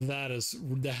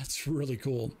 That's really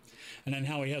cool. And then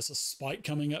how he has a spike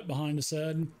coming up behind his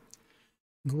head.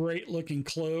 Great looking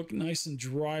cloak, nice and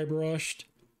dry brushed.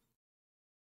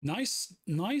 Nice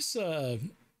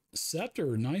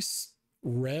scepter, nice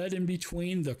red in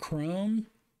between the chrome.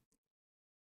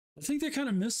 I think they kind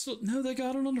of missed it. No, they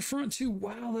got it on the front too.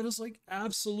 Wow, that is like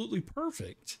absolutely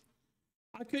perfect.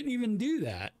 I couldn't even do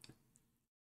that.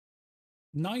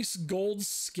 Nice gold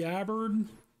scabbard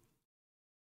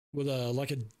with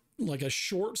like a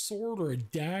short sword or a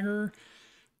dagger.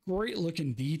 Great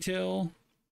looking detail.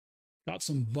 Got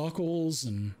some buckles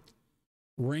and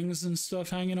rings and stuff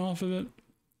hanging off of it.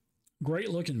 Great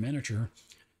looking miniature.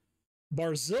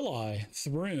 Barzillai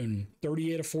Thrune,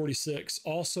 38 of 46.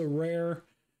 Also rare.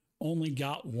 Only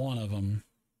got one of them.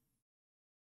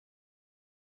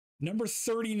 Number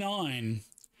 39,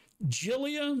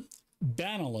 Gilia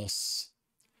Banalis.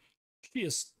 She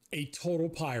is a total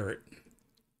pirate.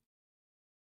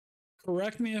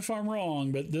 Correct me if I'm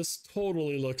wrong, but this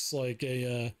totally looks like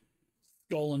a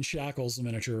Skull and Shackles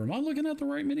miniature. Am I looking at the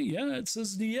right mini? Yeah, it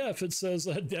says DF. It says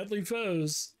Deadly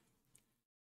Foes.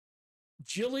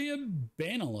 Gilia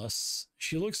Banalis.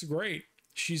 She looks great.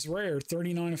 She's rare,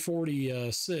 39 of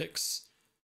 46.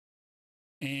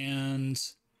 And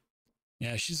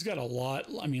yeah, she's got a lot.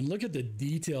 I mean, look at the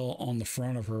detail on the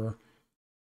front of her.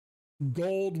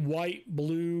 Gold, white,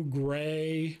 blue,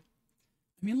 gray.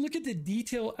 I mean, look at the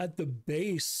detail at the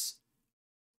base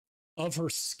of her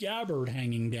scabbard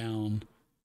hanging down.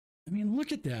 I mean,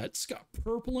 look at that. It's got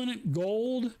purple in it,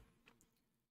 gold.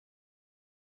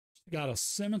 Got a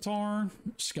scimitar.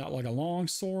 She's got like a long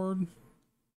sword.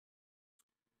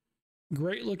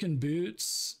 Great looking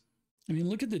boots. I mean,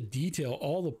 look at the detail,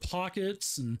 all the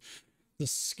pockets and the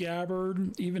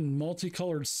scabbard, even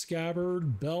multicolored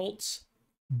scabbard, belt,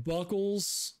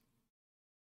 buckles.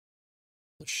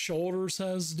 The shoulders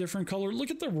has different color.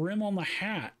 Look at the rim on the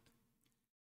hat.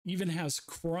 Even has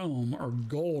chrome or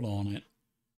gold on it.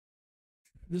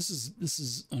 This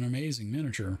is an amazing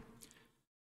miniature.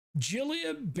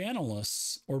 Gilia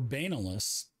Banalis or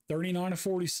Banalis, 39 of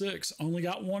 46. Only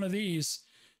got one of these.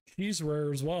 She's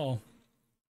rare as well.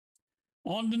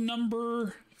 On to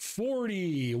number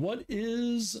 40. What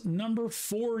is number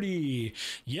 40?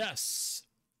 Yes,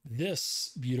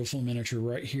 this beautiful miniature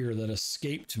right here that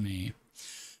escaped me.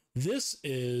 This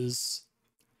is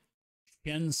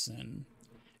Jensen,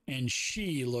 and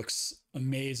she looks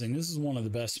amazing. This is one of the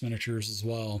best miniatures as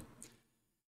well.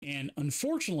 And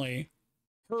unfortunately,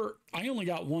 I only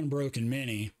got one broken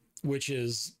mini, which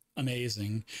is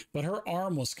amazing, but her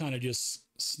arm was kind of just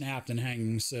snapped and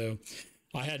hanging, so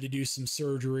I had to do some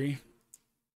surgery.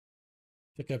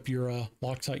 Pick up your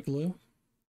Loctite glue,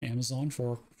 Amazon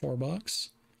for $4.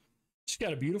 She's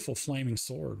got a beautiful flaming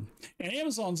sword, and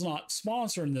Amazon's not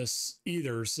sponsoring this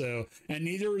either, so, and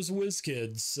neither is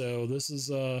WizKids, so this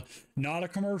is not a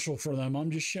commercial for them.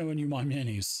 I'm just showing you my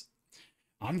minis.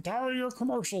 I'm tired of your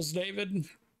commercials, David.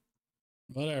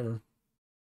 Whatever.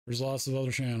 There's lots of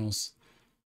other channels.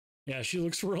 Yeah, she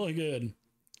looks really good.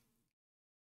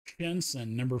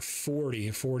 Jensen, number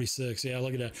 40, 46. Yeah,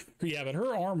 look at that. Yeah, but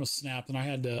her arm was snapped, and I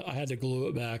had to glue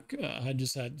it back. I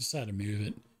just had to move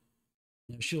it.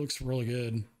 Yeah, she looks really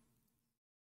good.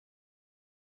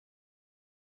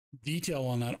 Detail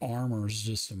on that armor is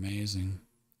just amazing.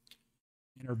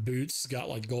 And her boots got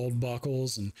like gold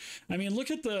buckles, and I mean, look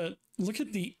at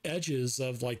the edges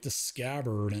of like the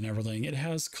scabbard and everything. It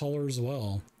has color as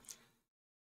well.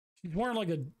 She's wearing like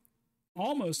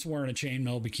almost wearing a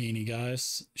chainmail bikini,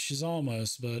 guys. She's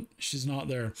almost, but she's not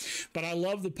there. But I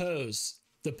love the pose.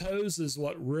 The pose is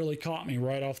what really caught me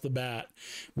right off the bat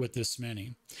with this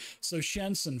mini. So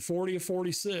Shensen, 40 of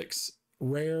 46.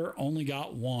 Rare, only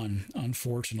got one,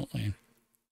 unfortunately.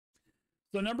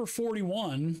 So number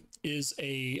 41 is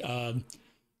a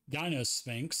Gyno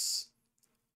Sphinx.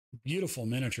 Beautiful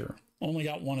miniature. Only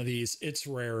got one of these. It's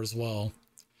rare as well.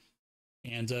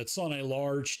 And it's on a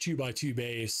large 2x2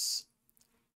 base.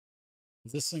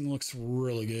 This thing looks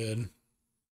really good.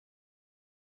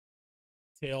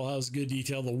 Tail has good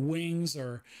detail. The wings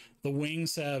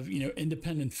have, you know,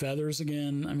 independent feathers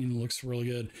again. I mean, it looks really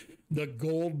good. The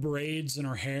gold braids in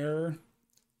her hair.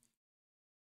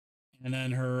 And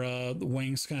then her the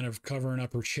wings kind of covering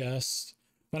up her chest.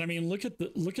 But I mean, look at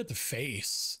the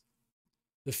face.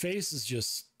 The face is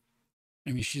just,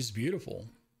 I mean, she's beautiful.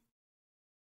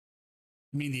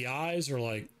 I mean, the eyes are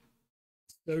like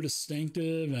so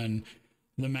distinctive, and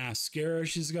the mascara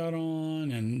she's got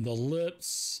on, and the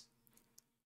lips,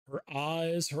 her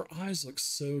eyes look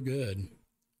so good.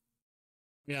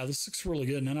 Yeah, this looks really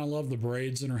good. And then I love the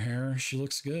braids in her hair. She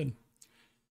looks good.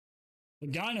 The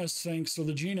Gyno Sphinx or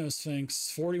the Geno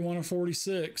Sphinx, 41 of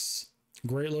 46.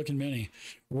 Great looking mini.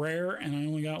 Rare, and I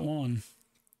only got one.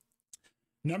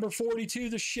 Number 42,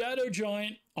 the Shadow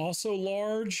Giant, also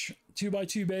large,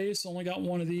 2x2 base. Only got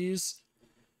one of these.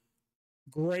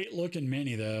 Great looking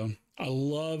mini, though. I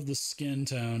love the skin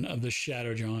tone of the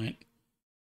Shadow Giant.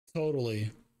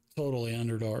 Totally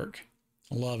underdark.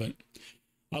 I love it.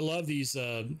 I love these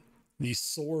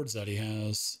swords that he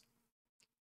has.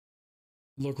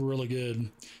 Look really good.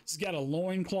 He's got a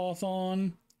loincloth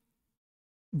on.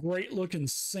 Great looking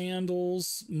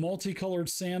sandals, multicolored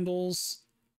sandals.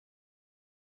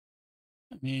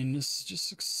 I mean, this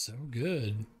just looks so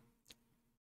good.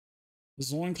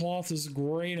 His loincloth is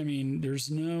great. I mean,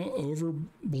 there's no over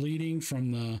bleeding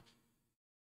from the...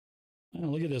 Oh,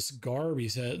 look at this garb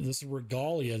he's had. This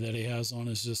regalia that he has on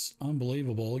is just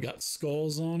unbelievable. It got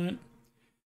skulls on it.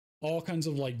 All kinds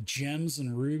of like gems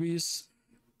and rubies.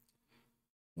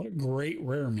 What a great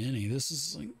rare mini. This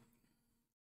is like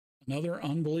another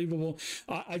unbelievable...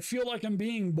 I feel like I'm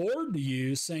being bored to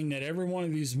you saying that every one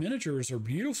of these miniatures are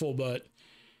beautiful, but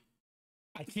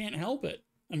I can't help it.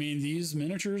 I mean, these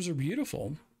miniatures are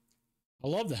beautiful. I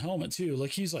love the helmet too.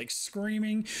 Like, he's like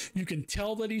screaming. You can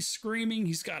tell that he's screaming.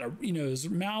 He's got a, you know, his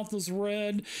mouth is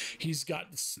red. He's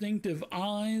got distinctive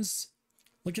eyes.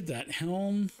 Look at that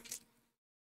helm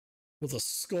with a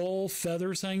skull,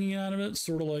 feathers hanging out of it,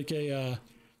 sort of like a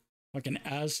like an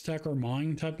Aztec or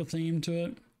Mayan type of theme to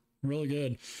it. Really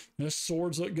good. Those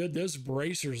swords look good. Those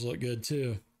bracers look good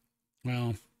too.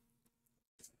 Wow.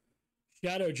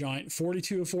 Shadow Giant,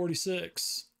 42 of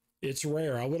 46. It's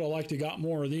rare. I would have liked to got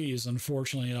more of these.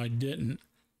 Unfortunately, I didn't.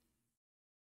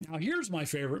 Now, here's my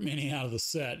favorite mini out of the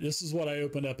set. This is what I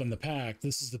opened up in the pack.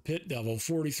 This is the Pit Devil,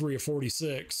 43 of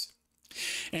 46.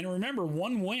 And remember,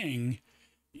 one wing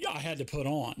I had to put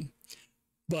on.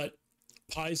 But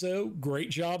Paizo,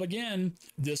 great job again.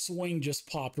 This wing just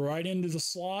popped right into the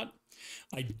slot.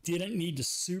 I didn't need to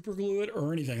super glue it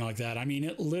or anything like that. I mean,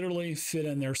 it literally fit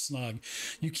in there snug.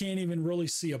 You can't even really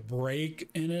see a break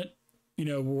in it, you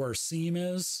know, where a seam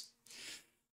is.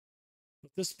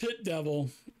 But this Pit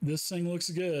Devil, this thing looks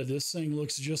good. This thing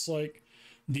looks just like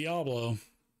Diablo.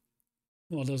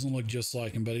 Well, it doesn't look just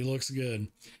like him, but he looks good.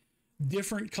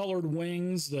 Different colored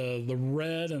wings, the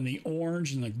red and the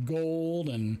orange and the gold,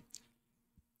 and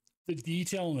the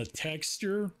detail and the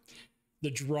texture,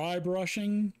 the dry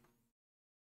brushing.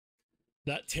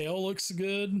 That tail looks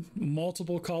good.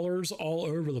 Multiple colors all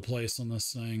over the place on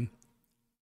this thing.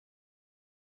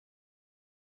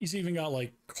 He's even got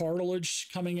like cartilage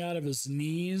coming out of his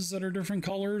knees that are different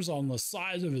colors, on the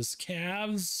sides of his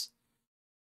calves,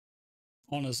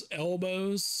 on his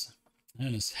elbows,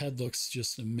 and his head looks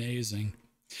just amazing.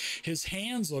 His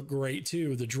hands look great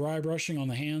too. The dry brushing on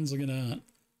the hands, look at that.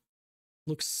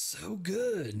 Looks so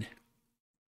good.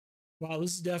 Wow,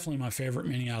 this is definitely my favorite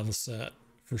mini out of the set,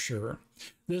 for sure.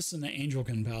 This and the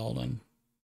Angelkin Paladin.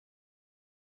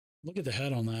 Look at the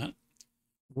head on that.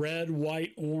 Red,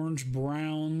 white, orange,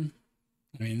 brown.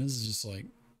 I mean, this is just like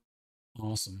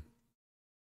awesome.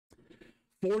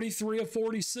 43 of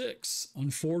 46.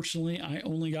 Unfortunately, I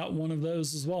only got one of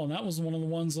those as well. And that was one of the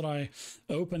ones that I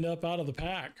opened up out of the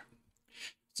pack.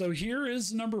 So here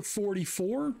is number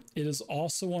 44. It is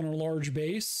also on a large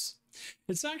base.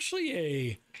 It's actually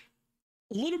a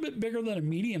little bit bigger than a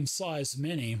medium-sized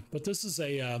mini, but this is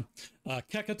a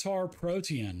Kekatar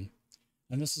Protean.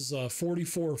 And this is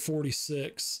 44 of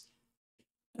 46.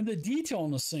 And the detail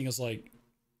on this thing is like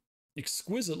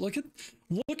exquisite. Look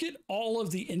at all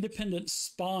of the independent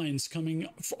spines coming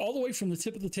all the way from the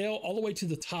tip of the tail all the way to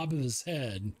the top of his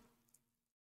head.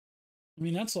 I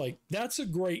mean, that's a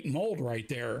great mold right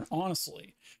there,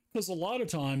 honestly, because a lot of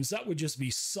times that would just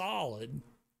be solid.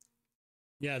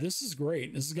 Yeah, this is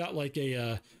great. This has got like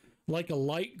a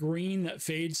light green that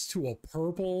fades to a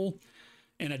purple,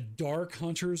 and a dark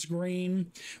hunter's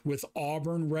green with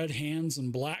auburn red hands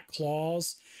and black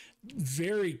claws.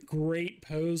 Very great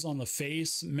pose on the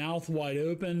face, mouth wide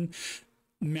open.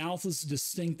 Mouth is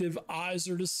distinctive, eyes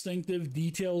are distinctive,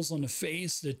 details on the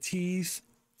face, the teeth.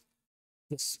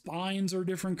 The spines are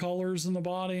different colors in the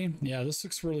body. Yeah, this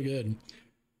looks really good.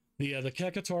 The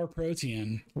Kekatar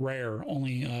Protean, rare.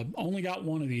 Only got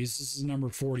one of these. This is number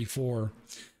 44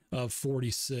 of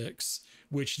 46,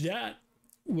 which that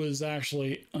was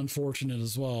actually unfortunate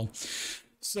as well.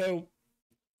 So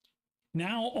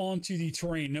now on to the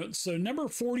terrain. So number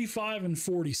 45 and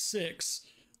 46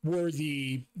 were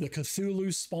the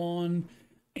Cthulhu spawn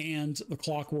and the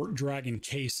Clockwork Dragon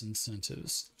case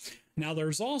incentives. Now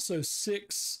there's also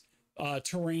 6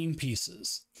 terrain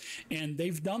pieces, and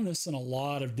they've done this in a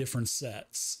lot of different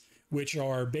sets, which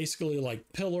are basically like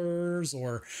pillars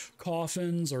or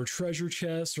coffins or treasure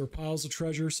chests or piles of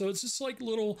treasure. So it's just like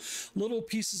little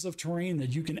pieces of terrain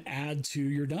that you can add to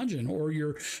your dungeon or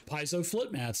your Paizo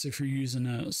flip mats if you're using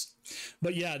those.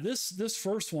 But yeah, this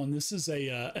first one, this is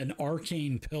an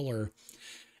arcane pillar,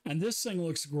 and this thing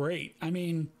looks great. I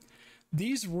mean,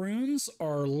 these runes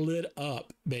are lit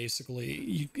up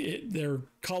basically. They're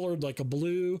colored like a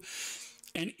blue.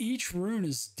 And each rune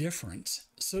is different.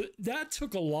 So that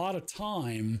took a lot of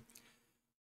time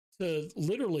to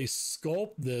literally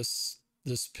sculpt this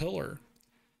pillar.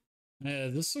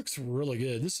 This looks really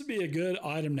good. This would be a good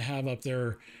item to have up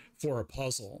there for a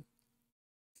puzzle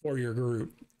for your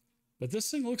group. But this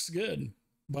thing looks good.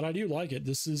 But I do like it.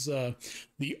 This is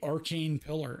the arcane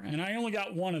pillar. And I only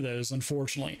got one of those,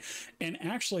 unfortunately. And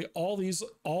actually, all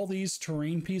these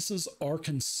terrain pieces are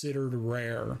considered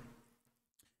rare.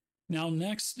 Now,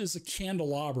 next is a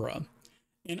candelabra,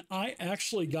 and I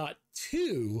actually got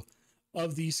 2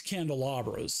 of these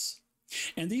candelabras.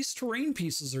 And these terrain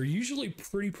pieces are usually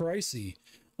pretty pricey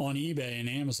on eBay and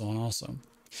Amazon also.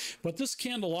 But this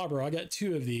candelabra, I got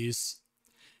 2 of these,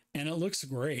 and it looks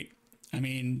great. I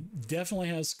mean, definitely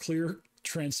has clear,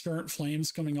 transparent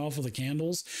flames coming off of the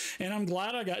candles. And I'm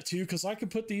glad I got 2 because I could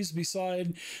put these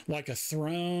beside like a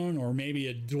throne or maybe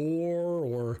a door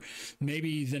or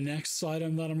maybe the next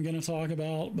item that I'm going to talk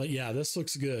about. But yeah, this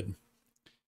looks good.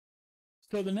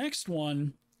 So the next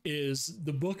one is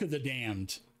the Book of the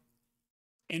Damned.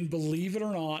 And believe it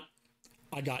or not,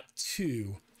 I got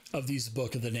 2 of these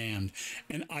Book of the Damned.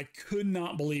 And I could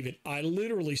not believe it. I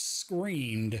literally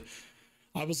screamed.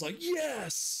 I was like,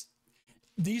 yes!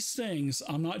 These things,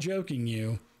 I'm not joking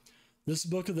you, this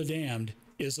Book of the Damned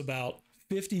is about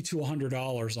 $50 to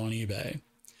 $100 on eBay.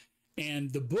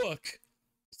 And the book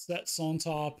sits on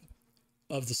top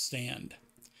of the stand.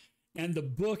 And the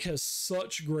book has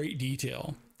such great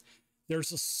detail.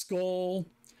 There's a skull.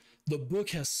 The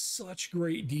book has such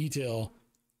great detail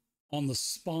on the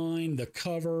spine, the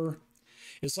cover.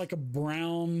 It's like a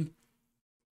brown,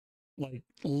 like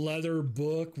leather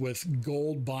book with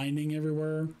gold binding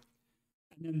everywhere.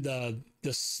 And then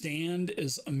the stand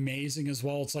is amazing as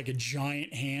well. It's like a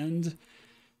giant hand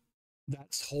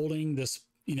that's holding this,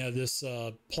 this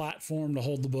platform to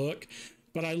hold the book.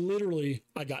 But I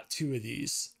got 2 of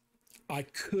these. I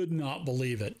could not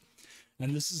believe it.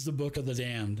 And this is the Book of the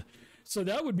Damned. So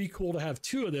that would be cool to have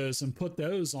 2 of those and put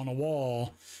those on a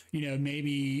wall,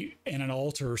 maybe in an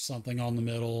altar or something on the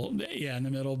middle. Yeah, in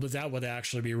the middle, but that would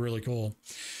actually be really cool.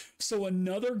 So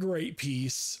another great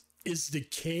piece is the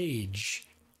cage.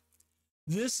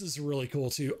 This is really cool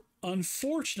too.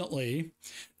 Unfortunately,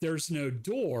 there's no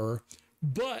door,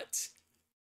 but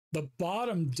the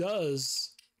bottom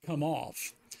does come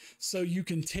off. So you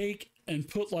can take and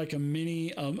put like a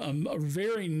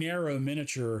very narrow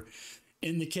miniature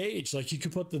in the cage. Like you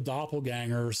could put the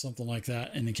doppelganger or something like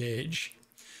that in the cage.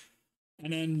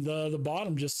 And then the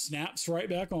bottom just snaps right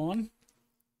back on.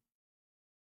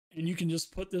 And you can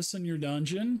just put this in your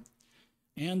dungeon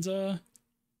and the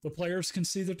players can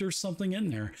see that there's something in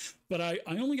there. But I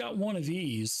only got 1 of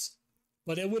these,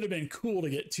 but it would have been cool to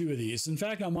get 2 of these. In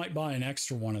fact, I might buy an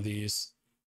extra 1 of these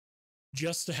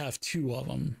just to have 2 of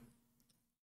them.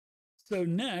 So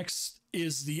next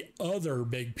is the other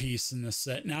big piece in this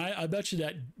set. Now, I bet you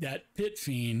that pit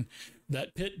fiend,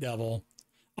 that pit devil,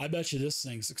 I bet you this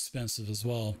thing's expensive as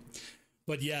well.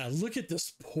 But yeah, look at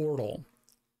this portal.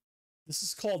 This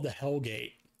is called the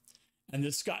Hellgate. And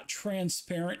it's got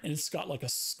transparent, and it's got like a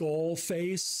skull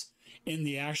face in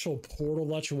the actual portal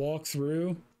that you walk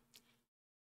through.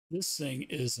 This thing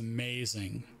is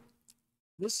amazing.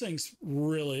 This thing's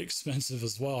really expensive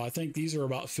as well. I think these are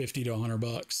about 50 to 100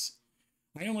 bucks.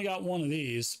 I only got 1 of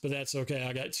these, but that's okay.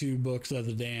 I got 2 Books of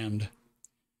the Damned,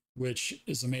 which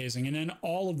is amazing. And then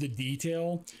all of the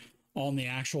detail on the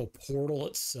actual portal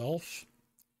itself,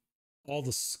 all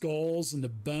the skulls and the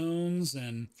bones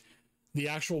and the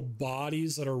actual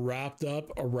bodies that are wrapped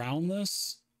up around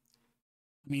this.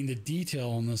 I mean, the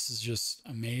detail on this is just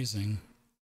amazing.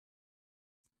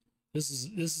 This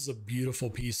is a beautiful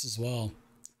piece as well.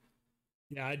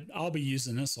 Yeah, I'll be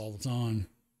using this all the time.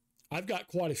 I've got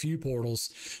quite a few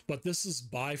portals, but this is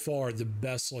by far the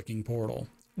best looking portal,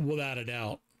 without a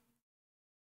doubt.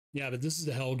 Yeah, but this is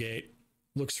the Hellgate.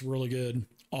 Looks really good.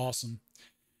 Awesome.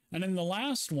 And then the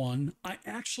last one, I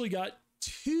actually got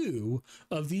 2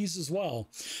 of these as well.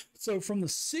 So from the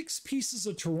 6 pieces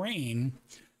of terrain,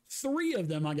 3 of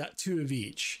them I got 2 of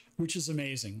each, which is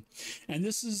amazing. And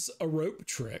this is a rope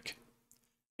trick.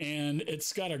 And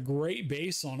it's got a great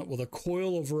base on it with a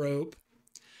coil of rope.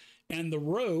 And the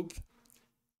rope,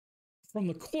 from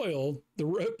the coil, the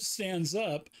rope stands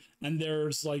up and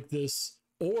there's like this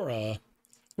aura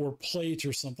or plate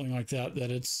or something like that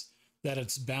that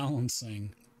it's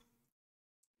balancing.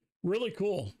 Really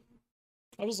cool.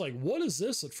 I was like, what is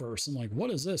this at first? I'm like,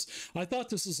 what is this? I thought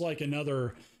this was like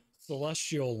another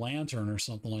celestial lantern or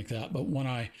something like that. But when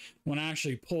I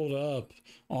actually pulled up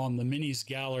on the Minis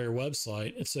Gallery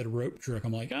website, it said rope trick.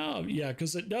 I'm like, oh yeah,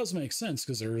 because it does make sense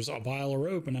because there's a pile of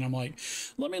rope. And then I'm like,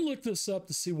 let me look this up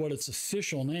to see what its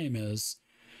official name is.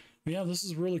 But yeah, this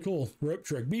is really cool. Rope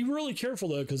trick. Be really careful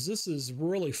though, because this is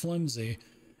really flimsy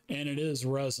and it is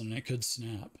resin. It could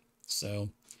snap. So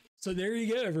there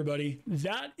you go, everybody.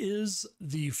 That is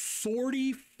the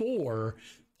 44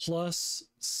 plus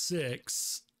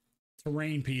 6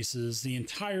 terrain pieces, the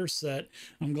entire set.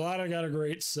 I'm glad I got a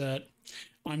great set.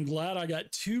 I'm glad I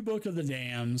got 2 Book of the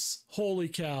Damns. Holy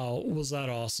cow, was that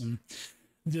awesome.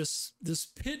 This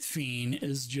pit fiend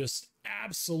is just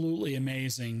absolutely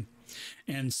amazing.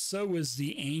 And so is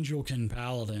the Angelkin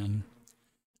Paladin.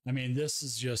 I mean, this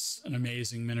is just an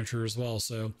amazing miniature as well.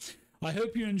 So I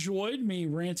hope you enjoyed me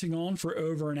ranting on for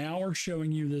over an hour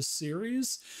showing you this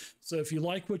series. So if you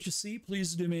like what you see,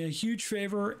 please do me a huge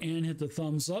favor and hit the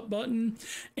thumbs up button.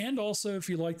 And also, if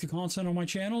you like the content on my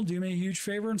channel, do me a huge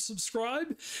favor and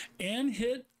subscribe and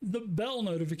hit the bell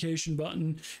notification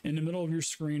button in the middle of your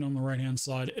screen on the right hand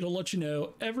side. It'll let you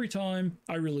know every time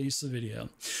I release a video.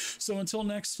 So until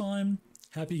next time,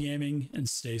 happy gaming and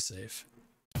stay safe.